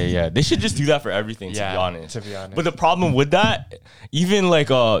 yeah. They should just do that for everything, to be honest. But the problem with that, even like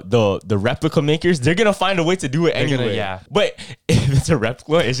the replica makers, they're gonna find a way to do it anyway. But if it's a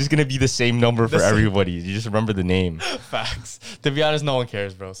replica, it's just gonna be the same number for everybody. You just remember the name. Facts. To be honest, no one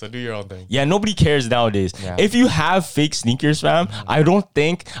cares, bro. So do your own thing. Yeah, nobody cares nowadays. If you have fake sneakers, fam, I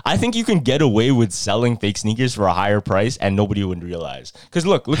think you can get away with selling fake sneakers for a higher price and nobody would realize. Because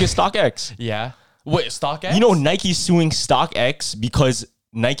look at StockX. Yeah. Wait, StockX? You know Nike's suing StockX because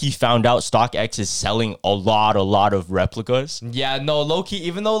Nike found out StockX is selling a lot of replicas. Yeah, no, low-key,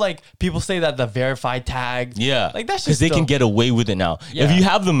 even though like people say that the verified tags, like that's just because they can get away with it now. If you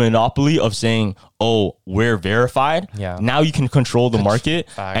have the monopoly of saying, oh, we're verified, now you can control the market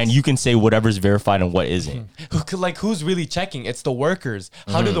and you can say whatever's verified and what isn't. Like who's really checking? It's the workers.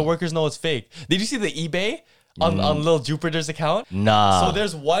 How do the workers know it's fake? Did you see the eBay on Lil Jupiter's account? Nah. So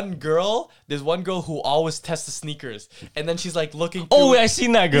there's one girl who always tests the sneakers, and then she's like looking. Oh, I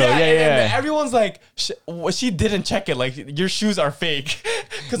seen that girl. Yeah. And everyone's like, she didn't check it. Like your shoes are fake.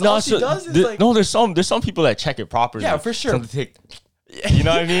 Because all she does is like. No, there's some people that check it properly. Yeah, for sure. You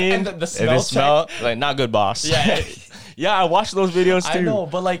know what I mean? And the smell like not good, boss. Yeah. Yeah, I watched those videos too. I know,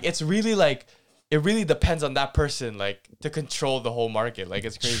 but like it's really like it really depends on that person, like to control the whole market. Like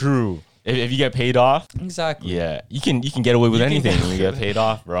it's crazy. True. If you get paid off, exactly. Yeah, you can get away with anything when you get paid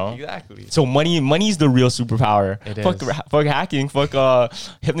off, bro. Exactly. So money's the real superpower. It is. Fuck hacking, fuck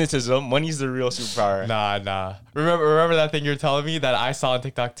hypnotism. Money's the real superpower. Nah. Remember that thing you're telling me that I saw on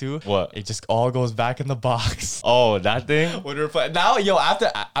TikTok too? What? It just all goes back in the box. Oh, that thing? When we're playing. Now,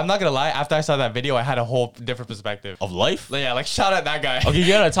 I'm not gonna lie. After I saw that video, I had a whole different perspective of life. Yeah, like shout out that guy. Okay, you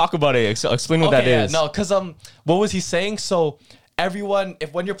gotta talk about it. Explain what that is. No, because what was he saying? So. Everyone,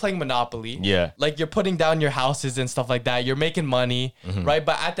 when you're playing Monopoly, like you're putting down your houses and stuff like that, you're making money, right?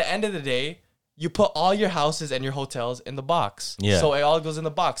 But at the end of the day, you put all your houses and your hotels in the box. Yeah. So it all goes in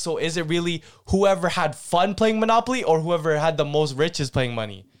the box. So is it really whoever had fun playing Monopoly or whoever had the most riches playing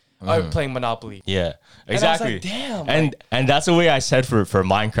money? Or playing Monopoly? Yeah, exactly. And I was like, damn. And that's the way I said for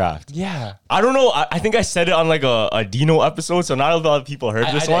Minecraft. Yeah. I don't know. I think I said it on like a Dino episode, so not a lot of people heard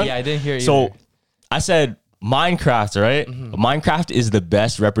this one. Yeah, I didn't hear it So either. I said Minecraft, right? Minecraft is the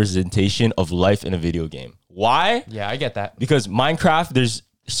best representation of life in a video game. Why? Yeah, I get that. Because Minecraft,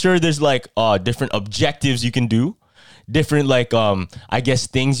 there's like different objectives you can do, different like I guess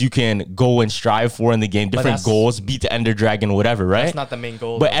things you can go and strive for in the game, different goals, beat the Ender Dragon, whatever, right? That's not the main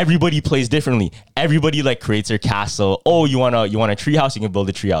goal. But everybody plays differently. Everybody like creates their castle. Oh, you want a treehouse? You can build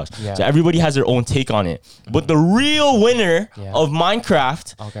a treehouse. Yeah. So everybody has their own take on it. But the real winner of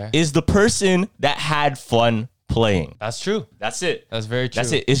Minecraft is the person that had fun playing. That's true. That's it. That's very true.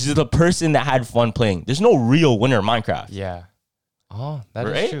 That's it. It's just the person that had fun playing. There's no real winner in Minecraft. Yeah. Oh, that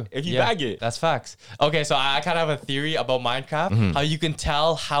is Right? true. If you bag it. That's facts. Okay, so I kind of have a theory about Minecraft. How you can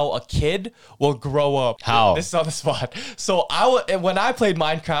tell how a kid will grow up. How? This is on the spot. So when I played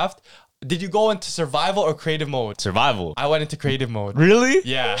Minecraft, did you go into survival or creative mode? Survival. I went into creative mode. Really?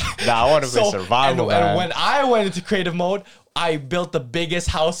 Yeah. Nah, I want to play survival, man. And when I went into creative mode, I built the biggest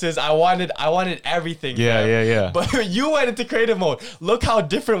houses. I wanted everything. Yeah, man. yeah. But you went into creative mode. Look how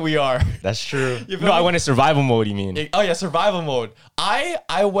different we are. That's true. You feel No, I me? went in survival mode, you mean? Oh yeah, survival mode.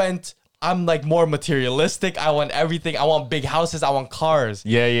 I'm like more materialistic. I want everything. I want big houses. I want cars.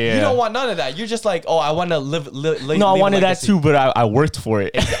 Yeah. You don't want none of that. You're just like, oh, I want to live. No, I wanted that too, but I worked for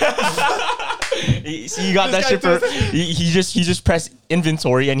it. See, you got This that guy shit for he just pressed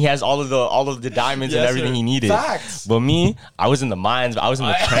inventory and he has all of the diamonds and Yes, everything sir. he needed. Facts. But me, I was in the mines, I was in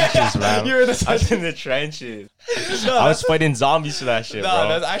the trenches, man. You were in the I was in the trenches. No, I was fighting zombies for that shit, Nah,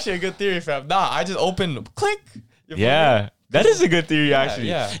 bro. that's actually a good theory, fam. Nah, I just opened, click. You feel me? Yeah. That is a good theory, actually.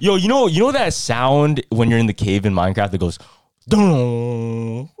 yeah. Yo, you know that sound when you're in the cave in Minecraft that goes,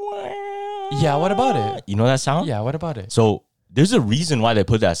 dun. Yeah, what about it? You know that sound? Yeah, what about it? So there's a reason why they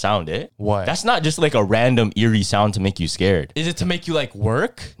put that sound, eh? What? That's not just like a random eerie sound to make you scared. Is it to make you like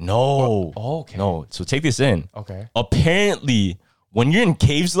work? No. Oh, okay. No. So take this in. Okay. Apparently, when you're in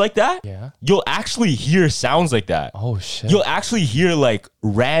caves like that, Yeah. you'll actually hear sounds like that. Oh shit. You'll actually hear like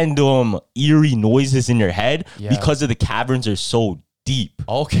random eerie noises in your head because of the caverns are so deep.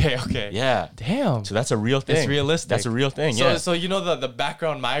 Okay. Yeah. Damn. So that's a real thing. It's realistic. That's a real thing. So, yeah. so you know the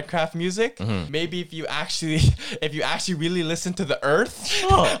background Minecraft music. Maybe if you actually really listen to the earth,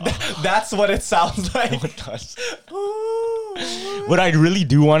 that's what it sounds like. What I really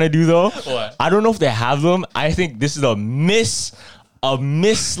do want to do though, What? I don't know if they have them. I think this is a misslip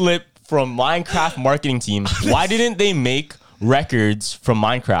from Minecraft marketing team. Why didn't they make records from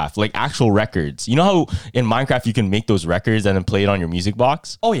Minecraft, like actual records? You know how in Minecraft you can make those records and then play it on your music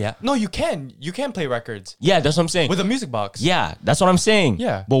box? Oh yeah. No, you can play records Yeah, that's what I'm saying. with a music box. Yeah, that's what I'm saying.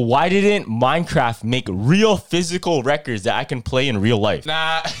 Yeah. But why didn't Minecraft make real physical records that I can play in real life?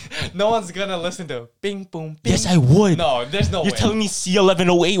 Nah, no one's gonna listen to Bing Boom Bing. Yes, I would. No, there's no You're way. telling me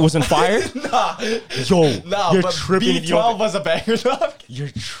C1108 wasn't fire? Nah, Yo, nah, you're but tripping if you B12 don't. was a banger, dog. You're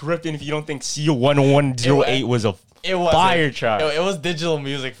tripping if you don't think C1108 was a It was fire track. It was digital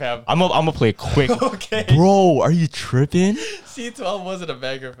music, fam. I'm gonna play it quick. Okay. Bro, are you tripping? C12 wasn't a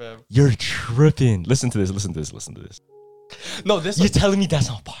banger, fam. You're tripping. Listen to this. No, this You're was, telling me that's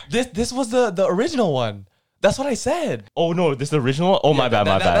not fire. this was the original one. That's what I said. Oh no, this is the original? Oh my bad.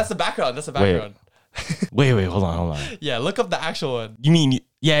 That's the background. That's the background. Wait, hold on. Yeah, look up the actual one. You mean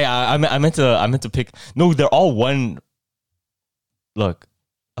I meant to pick. No, they're all one. Look,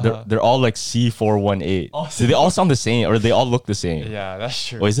 they're all like C418. Oh, So they all sound the same, or they all look the same. Yeah, that's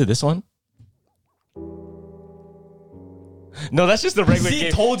true. Oh, is it this one? No, that's just the regular See,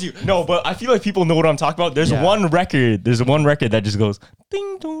 game. told you. No, but I feel like people know what I'm talking about. There's Yeah. one record that just goes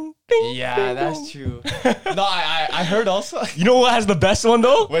ding dong ding. Yeah, ding, that's dong. true. No, I heard also. You know what has the best one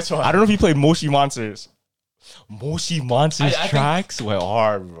though? Which one? I don't know if you played Moshi Monsters. Moshi Monsters I think- tracks went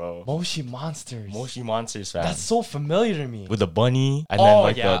hard, bro. Moshi Monsters. Moshi Monsters, fam. That's so familiar to me. With the bunny and then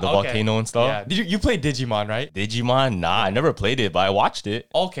like the okay. volcano and stuff. Yeah. Did you play Digimon, right? Digimon? Nah, I never played it, but I watched it.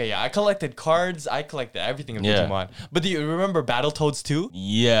 Okay, yeah. I collected cards. I collected everything of Yeah. Digimon. But do you remember Battletoads 2?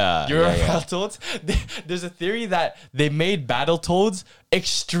 Yeah. You remember yeah. Battletoads? There's a theory that they made Battletoads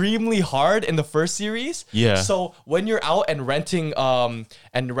extremely hard in the first series. Yeah. So when you're out and renting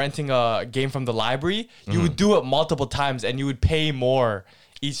a game from the library, you would do it multiple times and you would pay more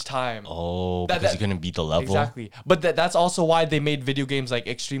each time. Oh, because you're gonna beat the level. Exactly. But that's also why they made video games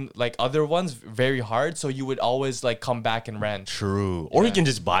like other ones very hard. So you would always like come back and rent. True. Or you can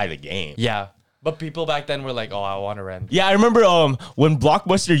just buy the game. Yeah. But people back then were like, oh, I want to rent. Yeah, I remember when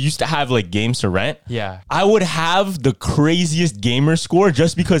Blockbuster used to have like games to rent. Yeah. I would have the craziest gamer score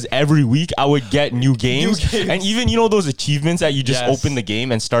just because every week I would get new games. And even, you know, those achievements that you just open the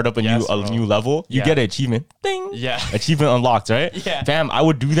game and start up a new level. You get an achievement. Ding. Yeah. Achievement unlocked, right? Yeah. Fam, I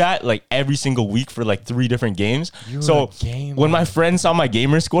would do that like every single week for like 3 different games. So when my friends saw my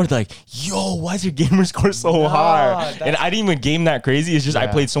gamer score, they're like, yo, why is your gamer score so high? And I didn't even game that crazy. It's just I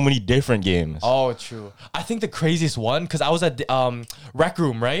played so many different games. Oh, true. I think the craziest one, because I was at Rec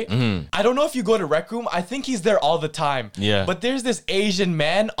Room, right? I don't know if you go to Rec Room. I think he's there all the time. Yeah. But there's this Asian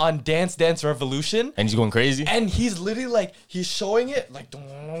man on Dance Dance Revolution. And he's going crazy? And he's literally like, he's showing it like,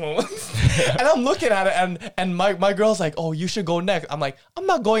 and I'm looking at it and my girl's like, oh, you should go next. I'm like, I'm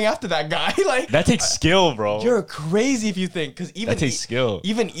not going after that guy. Like, that takes skill, bro. You're crazy if you think, because even that takes skill.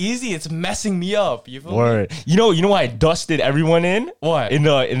 Even easy, it's messing me up. You feel Word. me? You know why I dusted everyone in? What? In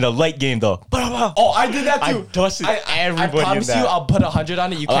the light game though. Oh, I did that too. I dusted everybody. I promise in that. you, I'll put 100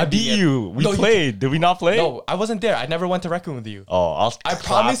 on it. You can't I beat you. We played. Did we not play? No, I wasn't there. I never went to Rec Room with you. Oh, I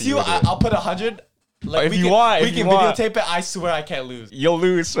promise you, I'll put 100. Like, if you want, we can videotape it. I swear I can't lose. You'll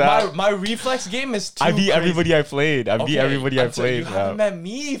lose, fam. My reflex game is too I beat crazy. everybody I played. I beat everybody I played, You haven't met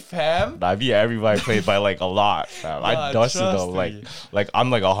me, fam. I beat everybody I played by like a lot, fam. I dusted them. Like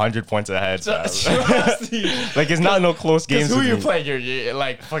I'm like 100 points ahead, fam. Like it's not no close games. Who you playing? You're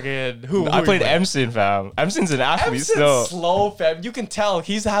like fucking who? I played Emson, fam. Emson's an athlete still. Emson's slow, fam. You can tell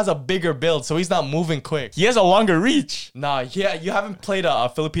he has a bigger build, so he's not moving quick. He has a longer reach. Nah, yeah, you haven't played a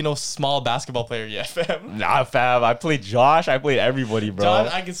Filipino small basketball player yet, fam. Nah, fam. I played Josh. I played everybody, bro.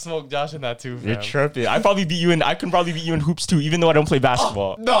 Josh, I can smoke Josh in that too, fam. You're tripping. I can probably beat you in hoops too, even though I don't play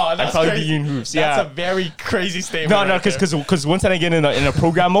basketball. Oh, no, that's I probably crazy. beat you in hoops. That's a very crazy statement. No, because once I get in a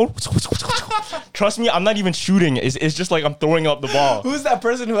program mode, trust me, I'm not even shooting. It's just like I'm throwing up the ball. Who's that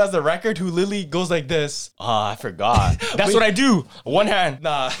person who has the record who literally goes like this? I forgot. That's what I do. One hand.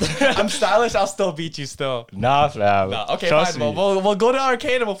 Nah, I'm stylish. I'll still beat you still. Nah, fam. Nah, okay, trust fine. me. We'll go to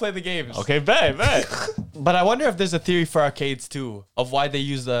arcade and we'll play the games. Okay, bet. But I wonder if there's a theory for arcades too of why they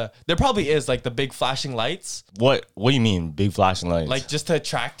use there probably is like the big flashing lights. What do you mean big flashing lights? Like just to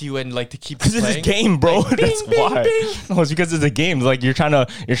attract you and like to keep you because playing. it's a game, bro. Like, that's bing, why. bing. No, it's because it's a game. Like you're trying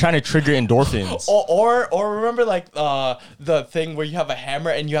to trigger endorphins. Or remember like the thing where you have a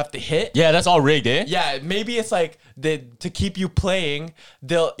hammer and you have to hit. Yeah, that's all rigged, eh? Yeah, maybe it's like to keep you playing.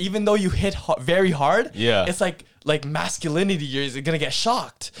 They'll even though you hit very hard. Yeah, it's like masculinity, you're gonna get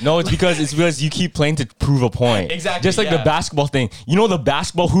shocked. No, it's because you keep playing to prove a point. Exactly. Just like the basketball thing. You know the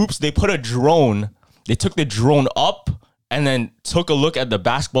basketball hoops, they put a drone. They took the drone up and then took a look at the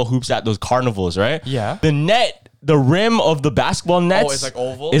basketball hoops at those carnivals, right? Yeah. The rim of the basketball nets is like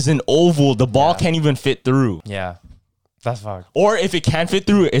oval. Is an oval. The ball can't even fit through. Yeah. That's fucked. Or if it can fit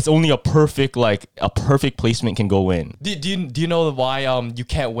through, it's only a perfect placement can go in. Do you know why you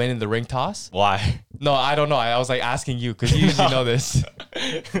can't win in the ring toss? Why? No, I don't know. I was like asking you because you usually know this.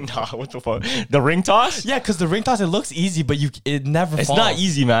 Nah, what the fuck? The ring toss? Yeah, because the ring toss, it looks easy, but it never falls. It's not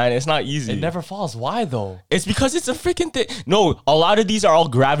easy, man. It's not easy. It never falls. Why though? It's because it's a freaking thing. No, a lot of these are all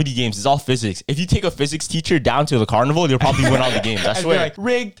gravity games. It's all physics. If you take a physics teacher down to the carnival, they'll probably win all the games. I swear.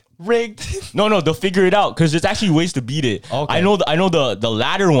 Like rigged. No, they'll figure it out because there's actually ways to beat it. Okay. I know the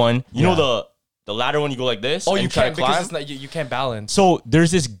ladder one. You know the ladder one, you go like this. Oh, you can't because it's not, you can't balance. So there's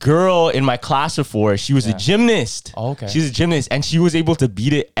this girl in my class before. She was a gymnast. Oh, okay. She's a gymnast, and she was able to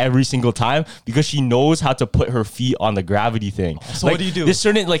beat it every single time because she knows how to put her feet on the gravity thing. So what do you do? There's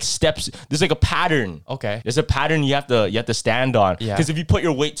certain steps. There's like a pattern. Okay. There's a pattern you have to stand on. Yeah. Because if you put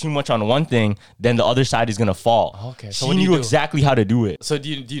your weight too much on one thing, then the other side is gonna fall. Okay. So she knew exactly how to do it. So do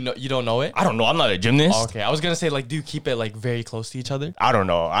you know? You don't know it? I don't know. I'm not a gymnast. Oh, okay. I was gonna say do you keep it very close to each other? I don't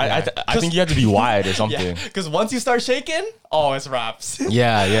know. I think you have to be wide or something. Yeah. Because once you start shaking, it's wraps.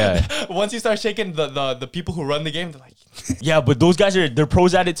 Yeah. Once you start shaking, the people who run the game, they're like, yeah, but those guys they're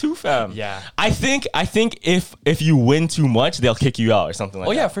pros at it too, fam. Yeah. I think if you win too much, they'll kick you out or something like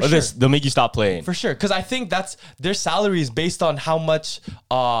that. Oh yeah, for sure. They'll make you stop playing. For sure, because I think that's their salary is based on how much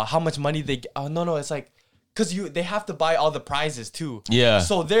money they. No, it's like. Because they have to buy all the prizes too. Yeah.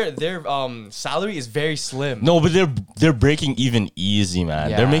 So their salary is very slim. No, but they're breaking even easy, man.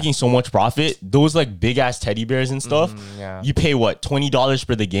 Yeah. They're making so much profit. Those big ass teddy bears and stuff. Yeah. You pay what, $20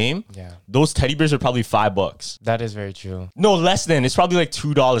 for the game? Yeah. Those teddy bears are probably $5. That is very true. No, less than. It's probably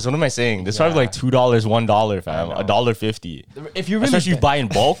 $2. What am I saying? It's probably $2, $1, fam. $1.50. If you really especially if you buy in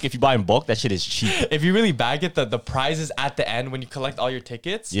bulk. If you buy in bulk, that shit is cheap. If you really bag it, the prizes at the end when you collect all your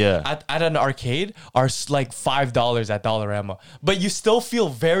tickets. Yeah. At an arcade are $5 at Dollarama, but you still feel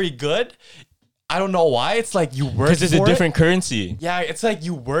very good. I don't know why. It's like you worked for it. Because it's a different currency. Yeah, it's like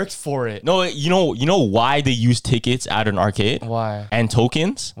you worked for it. No, you know why they use tickets at an arcade? Why? And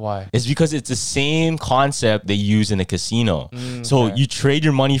tokens? Why? It's because it's the same concept they use in a casino. So you trade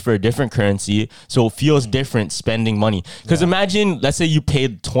your money for a different currency, so it feels different spending money. Because imagine, let's say you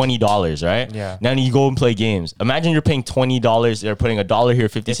paid $20, right? Yeah. Now you go and play games. Imagine you're paying $20, they're putting $1 here,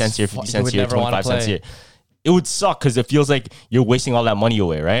 50 cents here, 50 cents here, 25 cents here. It would suck because it feels like you're wasting all that money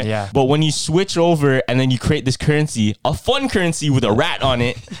away, right? Yeah. But when you switch over and then you create this currency, a fun currency with a rat on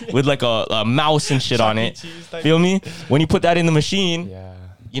it, with like a mouse and shit on it, feel me? When you put that in the machine,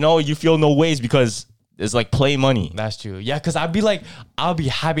 you know, you feel no ways because it's like play money. That's true. Yeah, because I'll be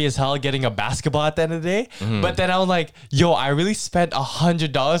happy as hell getting a basketball at the end of the day. But then I was like, yo, I really spent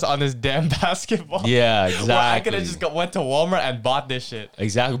 $100 on this damn basketball. Yeah, exactly. Where I could have just went to Walmart and bought this shit.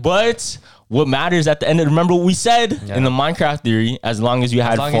 Exactly. But what matters at the end, remember what we said in the Minecraft theory, as long as you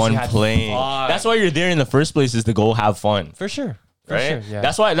had fun playing. That's why you're there in the first place, is to go have fun. For sure. Right? Sure, yeah.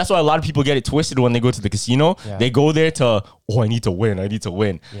 That's why a lot of people get it twisted when they go to the casino. Yeah. They go there to, I need to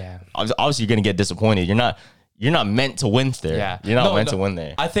win. Yeah. Obviously, you're gonna get disappointed. You're not meant to win there. Yeah. You're not meant to win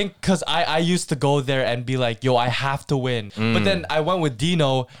there. I think because I used to go there and be like, yo, I have to win. But then I went with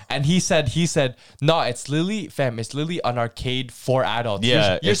Dino and he said, no, it's literally an arcade for adults.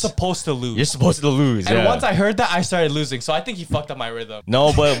 Yeah, You're supposed to lose. You're supposed to lose. And yeah. once I heard that, I started losing. So I think he fucked up my rhythm.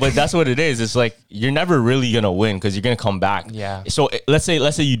 No, but that's what it is. It's like you're never really gonna win because you're gonna come back. Yeah. So let's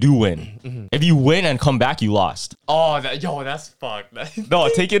say you do win. If you win and come back, you lost. Oh, that's fucked. No,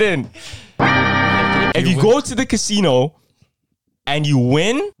 take it in. If you go to the casino and you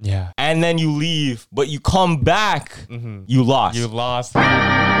win, and then you leave, but you come back, you lost. You lost.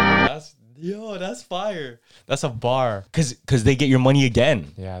 That's fire. That's a bar. Cause they get your money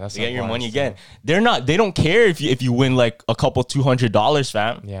again. Yeah, they get your money again. They don't care if you win like a couple $200,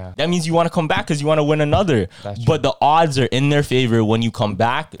 fam. Yeah. That means you want to come back because you want to win another. That's true. But the odds are in their favor when you come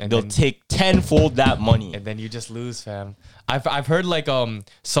back. And they'll take tenfold that money. And then you just lose, fam. I've heard like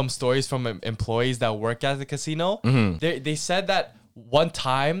some stories from employees that work at the casino. They said that one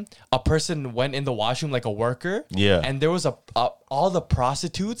time a person went in the washroom, like a worker, and there was all the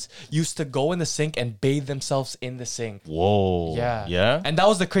prostitutes used to go in the sink and bathe themselves in the sink. Whoa. Yeah. And that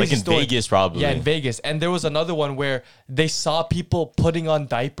was the crazy story. Like in Vegas, probably. Yeah, in Vegas. And there was another one where they saw people putting on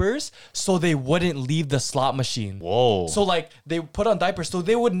diapers so they wouldn't leave the slot machine. Whoa. So like they put on diapers so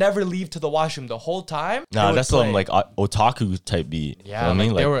they would never leave to the washroom the whole time. Nah, that's some like otaku type beat. Yeah, you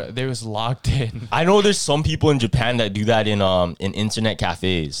know what I mean? They was locked in. I know there's some people in Japan that do that in internet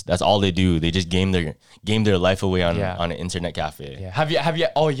cafes. That's all they do. They just game their life away on an internet cafe. Yeah. Have you?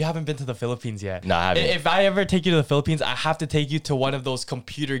 Oh, you haven't been to the Philippines yet. No, I haven't. If I ever take you to the Philippines, I have to take you to one of those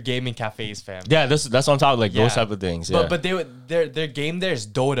computer gaming cafes, fam. Yeah, that's what I'm talking, like those type of things. Yeah. But their game there is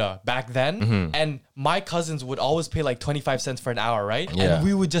Dota back then, and my cousins would always pay like 25 cents for an hour, right? Yeah. And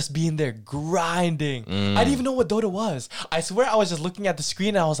we would just be in there grinding. I didn't even know what Dota was. I swear I was just looking at the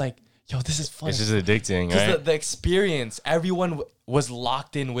screen and I was like, yo, this is fun. It's just addicting, right? The experience, everyone was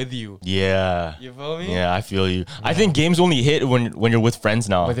locked in with you. Yeah. You feel me? Yeah, I feel you. Yeah. I think games only hit when you're with friends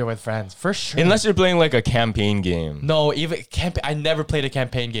now. When you're with friends, for sure. Unless you're playing like a campaign game. No, even I never played a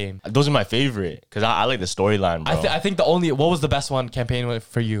campaign game. Those are my favorite because I like the storyline, bro. I think what was the best one campaign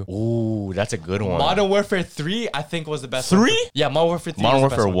for you? Ooh, that's a good one. Modern Warfare 3, I think, was the best 3? one. Yeah, Modern Warfare 3. Modern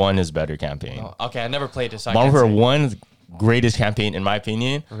Warfare 1 is better campaign. Oh, okay, I never played it. So Modern Warfare 1 is greatest campaign in my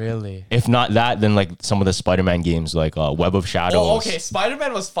opinion. Really? If not that, then like some of the Spider-Man games like Web of Shadows. Oh, okay.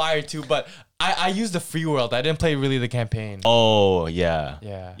 Spider-Man was fire too, but I used the free world. I didn't play really the campaign. Oh,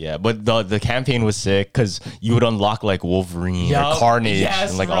 yeah. Yeah, but the campaign was sick because you would unlock like Wolverine or Carnage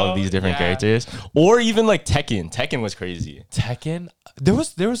and like all of these different characters. Or even like Tekken. Tekken was crazy. Tekken? There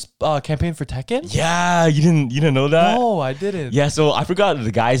was a campaign for Tekken? Yeah, you didn't know that? No, I didn't. Yeah, so I forgot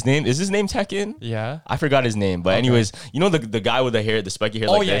the guy's name. Is his name Tekken? Yeah. I forgot his name. But anyways, you know the guy with the hair, the spiky hair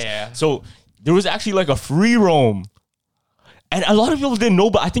like this? Yeah. So there was actually like a free roam. And a lot of people didn't know,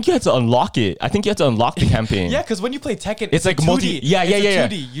 but I think you had to unlock it. I think you had to unlock the campaign. Yeah, because when you play Tekken, it's like multi. Yeah.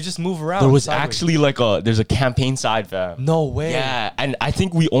 2D. You just move around. There was actually like there's a campaign side, fam. No way. Yeah, and I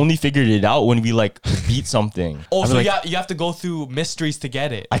think we only figured it out when we like beat something. Oh, so like, you have to go through mysteries to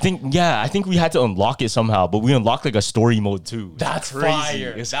get it. I think we had to unlock it somehow, but we unlocked like a story mode too. That's crazy.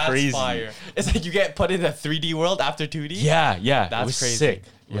 Fire. It's That's crazy. Fire. It's like you get put in a 3D world after 2D. Yeah. That's it was crazy. Sick.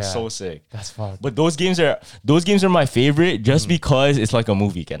 It was so sick. That's fun. But those games are my favorite just because it's like a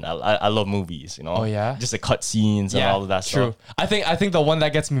movie. And I love movies, you know. Oh yeah. Just the cutscenes and all of that true. stuff. I think the one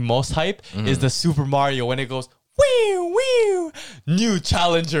that gets me most hype is the Super Mario when it goes wee wee new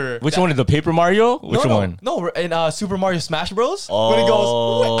challenger. Which one is the Paper Mario? Which one? No, in Super Mario Smash Bros. When it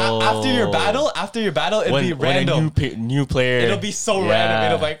goes after your battle, it'll be random. When a new player, it'll be so random.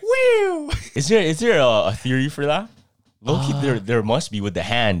 It'll be like, woo. Is there a theory for that? Low-key, there must be with the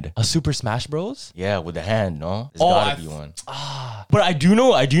hand. A Super Smash Bros? Yeah, with the hand, no? There's gotta be one. But I do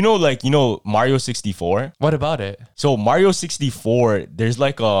know, like, Mario 64. What about it? So Mario 64, there's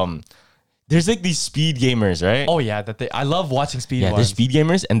like these speed gamers, right? Oh yeah, I love watching speed. Yeah, they're speed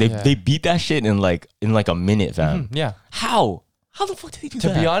gamers, and they beat that shit in like a minute, fam. Yeah. How the fuck did they do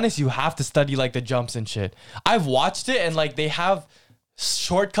that? To be honest, you have to study like the jumps and shit. I've watched it, and like they have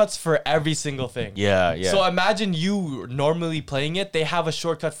shortcuts for every single thing. Yeah. So imagine you normally playing it, they have a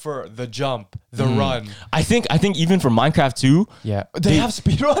shortcut for the jump, the run. I think even for Minecraft too. Yeah. They have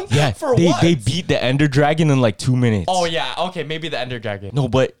speedrun? Yeah. For what? They beat the Ender Dragon in like 2 minutes. Oh yeah. Okay, maybe the Ender Dragon. No,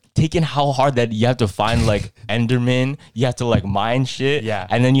 but taking how hard that you have to find like Enderman, you have to like mine shit,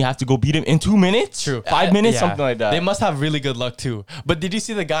 and then you have to go beat him in 2 minutes. True, 5 minutes, something like that. They must have really good luck too. But did you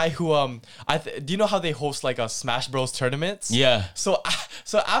see the guy who do you know how they host like a Smash Bros tournaments? Yeah. So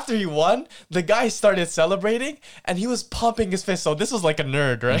after he won, the guy started celebrating and he was pumping his fist. So this was like a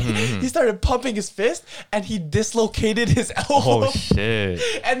nerd, right? He started pumping his fist and he dislocated his elbow. Oh shit!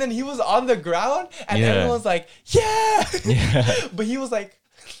 And then he was on the ground and everyone's like, yeah. But he was like.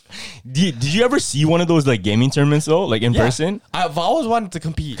 Did you ever see one of those like gaming tournaments though, like in person? I've always wanted to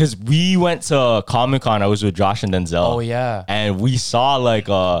compete because we went to Comic-Con. I was with Josh and Denzel. Oh yeah, and we saw like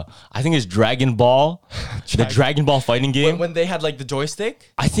I think it's Dragon Ball, the Dragon Ball fighting game. When they had like the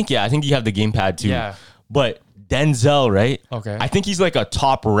joystick. I think you have the gamepad too. Yeah, but Denzel, right? Okay, I think he's like a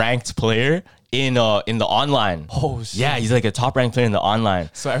top ranked player in the online. Oh shit. Yeah, he's like a top ranked player in the online.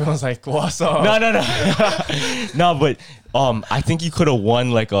 So everyone's like, what's up? No. No, but I think you could have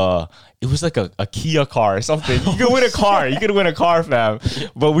won like it was like a Kia car or something. You could win a car. You could win a car, fam.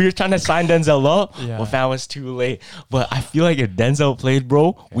 But we were trying to sign Denzel up. Yeah. But fam, was too late. But I feel like if Denzel played,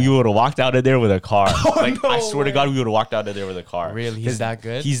 bro, we would have walked out of there with a car. I swear to God, we would have walked out of there with a car. Really? He's that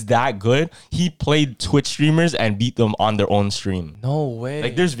good? He's that good. He played Twitch streamers and beat them on their own stream. No way.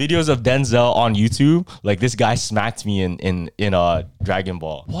 Like there's videos of Denzel on YouTube. Like this guy smacked me in Dragon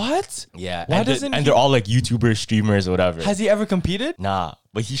Ball. What? Yeah. Why and they're all like YouTubers, streamers, whatever. Has he ever competed? Nah,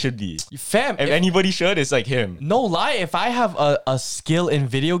 but he should be. Fam, if anybody should, it's like him. No lie, if I have a skill in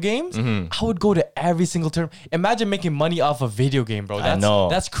video games, I would go to every single tournament. Imagine making money off a video game, bro. I know.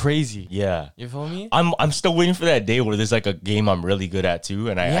 That's crazy. Yeah. You feel me? I'm still waiting for that day where there's like a game I'm really good at too,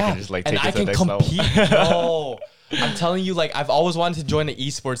 and I can just like take it to the next level. And I can compete, bro. I'm telling you, like, I've always wanted to join an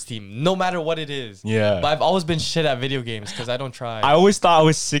esports team, no matter what it is. Yeah. But I've always been shit at video games because I don't try. I always thought I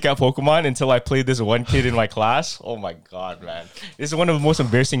was sick at Pokemon until I played this one kid in my class. Oh my God, man. This is one of the most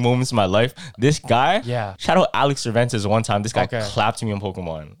embarrassing moments in my life. This guy, shout out Alex Cervantes one time. This guy clapped me on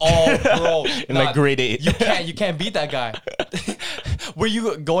Pokemon. Oh, bro. in like grade 8. You can't beat that guy. Were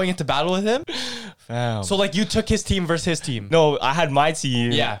you going into battle with him? Fam. So like you took his team versus his team? No, I had my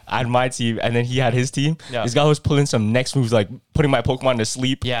team. Yeah. I had my team and then he had his team. Yeah. This guy was pulling some next moves, like putting my Pokemon to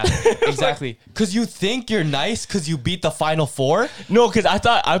sleep. Yeah, exactly. Because you think you're nice because you beat the final 4? No, because I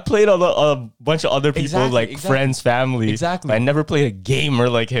thought I played a bunch of other people, friends, family. Exactly. But I never played a gamer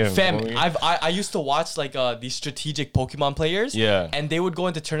like him. Fam, I used to watch like these strategic Pokemon players. Yeah. And they would go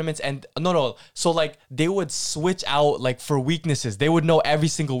into tournaments and so like they would switch out like for weaknesses. They would know every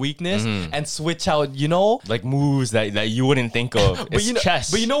single weakness and switch out, like moves that you wouldn't think of. It's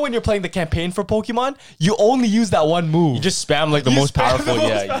chess. But when you're playing the campaign for Pokemon, you only use that one move. You just spam like the most powerful. You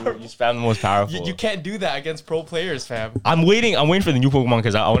spam the most powerful. You can't do that against pro players, fam. I'm waiting for the new Pokemon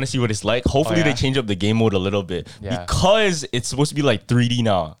because I want to see what it's like. Hopefully they change up the game mode a little bit because it's supposed to be like 3D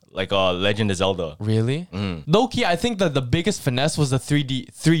now, like Legend of Zelda. Really? Low-key, I think that the biggest finesse was the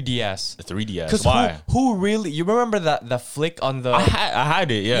 3DS. The 3DS. Because why? Who really? You remember the flick on the? I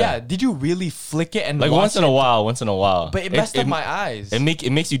had it. Yeah. Yeah. Did you really flick it and like once in a while? But it messed up my eyes. It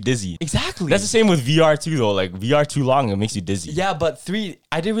makes you dizzy. Exactly. That's the same with VR too, though. Like VR too long, it makes you dizzy. Yeah, but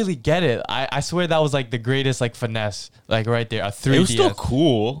I didn't really get it. I swear that was like the greatest like finesse, like right there. A 3DS. It was still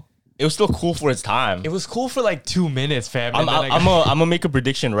cool. It was still cool for its time. It was cool for like 2 minutes, fam. I'm gonna make a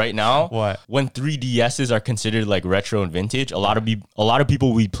prediction right now. What? When 3DSs are considered like retro and vintage, a lot of people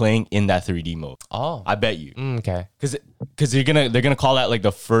will be playing in that 3D mode. Oh, I bet you. Okay. Because they're gonna call that like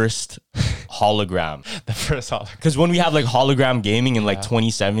the first hologram. The first hologram. Because when we have like hologram gaming in like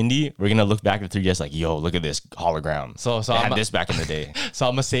 2070, we're gonna look back at 3DS like, yo, look at this hologram. So I had this back in the day. So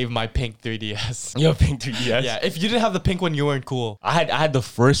I'm gonna save my pink 3DS. Yo, pink 3DS. Yeah. If you didn't have the pink one, you weren't cool. I had the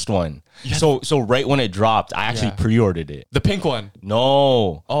first one. So right when it dropped, I actually pre-ordered it. The pink one.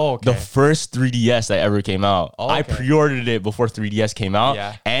 No. Oh, okay. The first 3DS that ever came out. Oh, I okay. pre-ordered it before 3DS came out.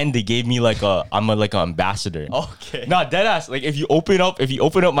 Yeah. And they gave me like I'm an ambassador. Okay. No, deadass. Like if you open up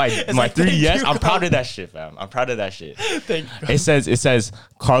my like, 3DS, I'm proud of that shit, fam. I'm proud of that shit. Thank you. It says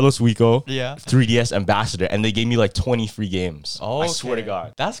Carlos Wico, Yeah. 3DS ambassador, and they gave me like 20 free games. Oh, I swear to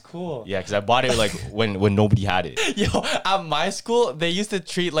God. That's cool. Yeah, because I bought it like when nobody had it. Yo, at my school, they used to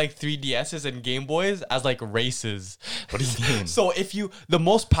treat like 3DSs and Game Boys as like races. What do you mean? So the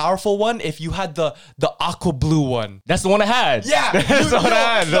most powerful one, if you had the aqua blue one. That's the one I had. Yeah, that's the one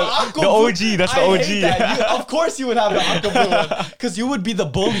I had. The OG. That's the I OG. hate that. Of course you would have the aqua blue one because you would be the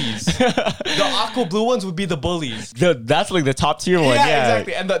bullies. The aqua blue ones would be the bullies. That's like the top tier one. Yeah,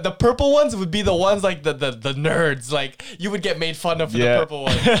 exactly. And the purple ones would be the ones like the nerds. Like you would get made fun of for the purple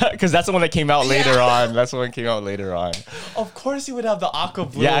one. Because that's the one that came out later on. That's the one that came out later on. Of course you would have the aqua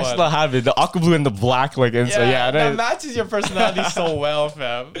blue Yeah, one. I still have it. The aqua blue and the black, like, and so yeah. That matches your personality so well,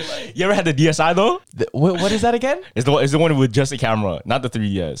 fam. Like, You ever had the DSi though? what is that again? It's the one with just a camera, not the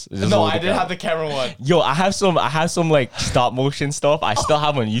 3DS. No, I didn't have the camera one. Yo, I have some like stop motion stuff. I still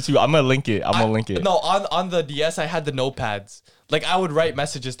have on YouTube. I'm gonna link it. No, on the DS I had the notepads. Like I would write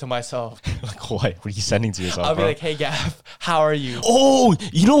messages to myself. Like what? What are you sending to yourself? I'll be bro? like, "Hey Gav, how are you?" Oh,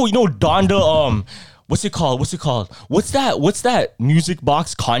 you know Donda. What's it called? What's that music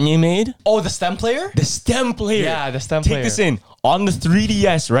box Kanye made? Oh, the stem player? The stem player. Yeah, the stem Take player. this in. On the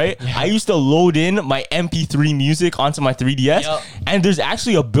 3DS, right? Yeah. I used to load in my MP3 music onto my 3DS, and there's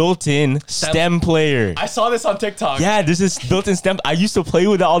actually a built-in stem player. I saw this on TikTok. Yeah, this is built-in stem. I used to play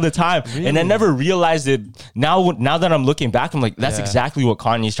with it all the time, and I never realized it. Now that I'm looking back, I'm like, that's exactly what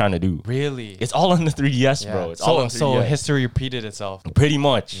Kanye's trying to do. Really? It's all on the 3DS, bro. It's all on 3DS. So history repeated itself. Pretty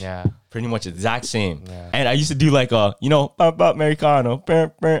much. Yeah. Pretty much exact same. Yeah. And I used to do like Americano.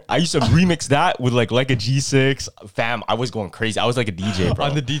 I used to remix that with like a G6. Fam, I was going crazy. I was like a DJ, bro.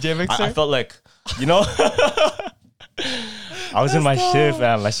 On the DJ mixer? I felt like, I was in my shit,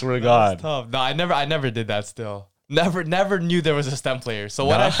 fam. I swear to God. That's tough. No, I never did that still. Never knew there was a stem player. So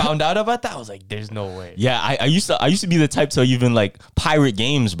when I found out about that, I was like, "There's no way." Yeah, I used to be the type to even like pirate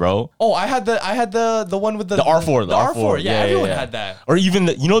games, bro. Oh, I had the one with the R4, the R4. Yeah, everyone had that. Or even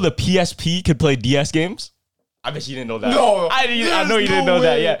the PSP could play DS games. I bet you didn't know that. No, I know you didn't know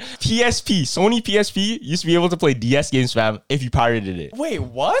that. Yeah, Sony PSP used to be able to play DS games, fam, if you pirated it. Wait,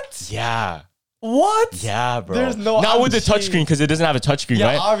 what? Yeah. What? Yeah, bro. There's no. Not with the touchscreen because it doesn't have a touchscreen,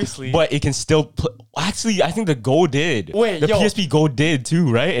 right? Yeah, obviously. But it can still play. Actually, I think the Go did. Wait, the PSP Go did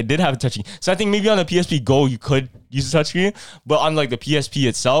too, right? It did have a touchscreen. So I think maybe on the PSP Go you could use a touchscreen, but on like the PSP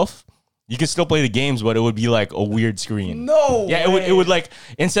itself, you could still play the games, but it would be like a weird screen. No. Yeah, way. it would like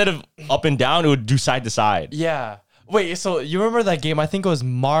instead of up and down, it would do side to side. Yeah. Wait. So you remember that game? I think it was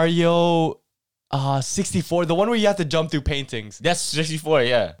Mario. 64, the one where you have to jump through paintings. That's 64,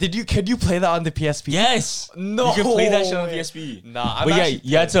 yeah. Could you play that on the PSP? Yes. No. You can play that shit on the PSP. Nah, but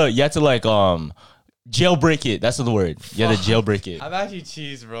you had to like jailbreak it. That's the word. You had to jailbreak it. I'm actually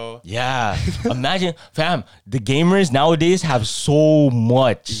cheese, bro. Yeah. Imagine, fam, the gamers nowadays have so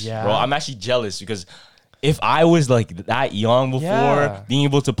much. Yeah. Bro, I'm actually jealous because if I was like that young before, being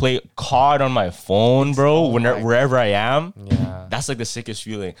able to play COD on my phone, bro, wherever I am, that's like the sickest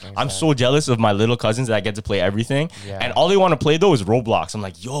feeling. Exactly. I'm so jealous of my little cousins that I get to play everything. Yeah. And all they want to play though is Roblox. I'm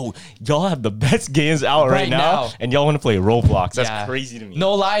like, yo, y'all have the best games out right now. And y'all want to play Roblox. That's crazy to me.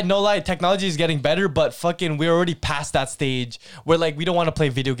 No lie. Technology is getting better, but fucking we're already past that stage where like we don't want to play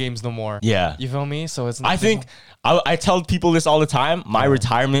video games no more. Yeah. You feel me? So it's not. I think I tell people this all the time. My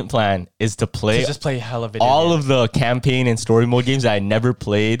retirement plan is to just play hella video all games. of the campaign and story mode games that I never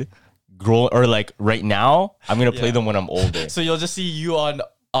played. Right now, I'm gonna play them when I'm older. So you'll just see you on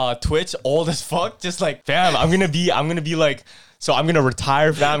Twitch, old as fuck, just like fam. I'm gonna be like. So I'm gonna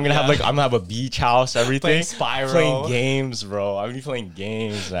retire, fam. I'm gonna have a beach house, everything. Playing games, bro. I'm gonna be playing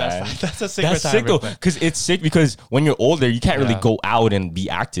games, man. That's a sick retirement though, because it's sick because when you're older, you can't really go out and be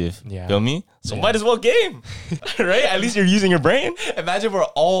active. Yeah. Feel me? So might as well game, right? At least you're using your brain. Imagine we're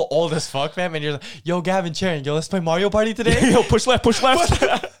all old as fuck, fam, and you're like, yo, Gavin, Sharon, yo, let's play Mario Party today. Yo, push left. You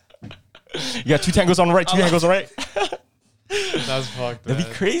got 2 tangos on the right, 2 tangos on the right. That's fucked. That'd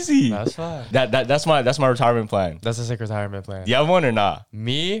be crazy. That's fine. That's my retirement plan. That's a sick retirement plan. Do you have one or not?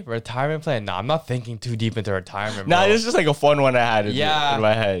 Me? Retirement plan? Nah, I'm not thinking too deep into retirement. Nah, it's just like a fun one I had in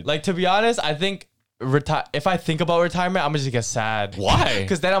my head. Like, to be honest, I think if I think about retirement, I'm gonna just get sad. Why?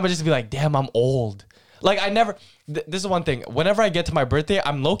 Because then I'm gonna just be like, damn, I'm old. Like, I never. This is one thing. Whenever I get to my birthday,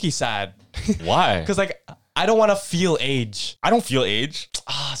 I'm low-key sad. Why? Because like I don't want to feel age. I don't feel age.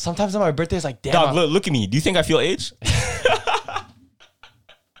 Sometimes on my birthday, it's like, damn. Dog, look at me. Do you think I feel age?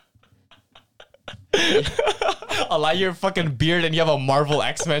 Allow your fucking beard and you have a Marvel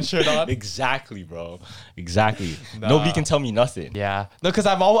X-Men shirt on. Exactly, bro. Exactly. Nobody can tell me nothing. Yeah. No, because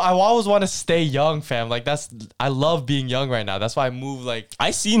I always want to stay young, fam. Like I love being young right now. That's why I move like.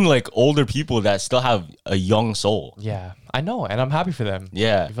 I seen like older people that still have a young soul. Yeah, I know, and I'm happy for them.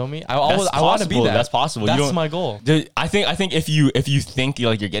 Yeah. You feel me? I want to be that. That's possible. That's my goal. I think if you think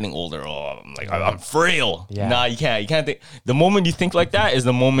like you're getting older, I'm frail. Yeah. Nah, you can't think. The moment you think like that is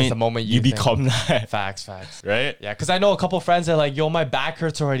the moment you become that. Facts. Right? Yeah, because I know a couple friends that are like, yo, my back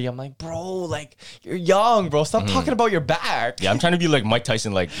hurts already. I'm like, bro, like you're young, bro. Stop talking about your back. Yeah, I'm trying to be like Mike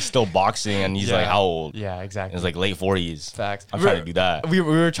Tyson, like still boxing, and he's like how old? Yeah, exactly. It's like late 40s. Facts. I'm trying to do that. We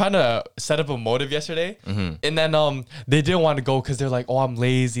were trying to set up a motive yesterday, and then they didn't want to go because they're like, oh, I'm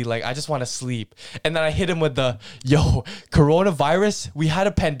lazy. Like I just want to sleep. And then I hit him with the, yo, coronavirus. We had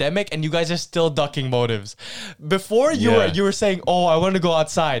a pandemic, and you guys are still ducking motives. Before you were saying, oh, I want to go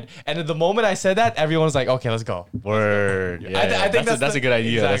outside, and at the moment I said that, everyone was like, okay, let's go. Word. Yeah, I think that's a good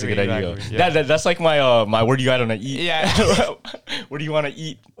idea. That's a good idea. Yeah. That's like my where do you guys want to eat? Yeah. Where do you want to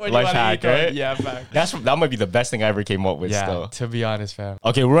eat? Life hack, right? Yeah, fact. That might be the best thing I ever came up with. Yeah, still. to be honest, fam.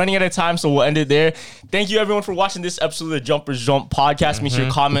 Okay, we're running out of time, so we'll end it there. Thank you everyone for watching this episode of the Jumpers Jump podcast. Make sure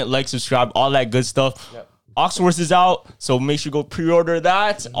you comment, like, subscribe, all that good stuff. Yep. Oxworth is out, so make sure you go pre-order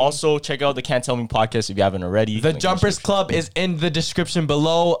that. Also, check out the Can't Tell Me podcast if you haven't already. The Jumpers Club is in the description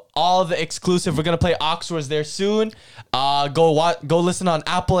below. All the exclusive. We're gonna play Oxworth there soon. Go listen on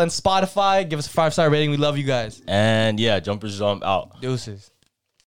Apple and Spotify. Give us a 5-star rating. We love you guys. And yeah, Jumpers Jump out. Deuces.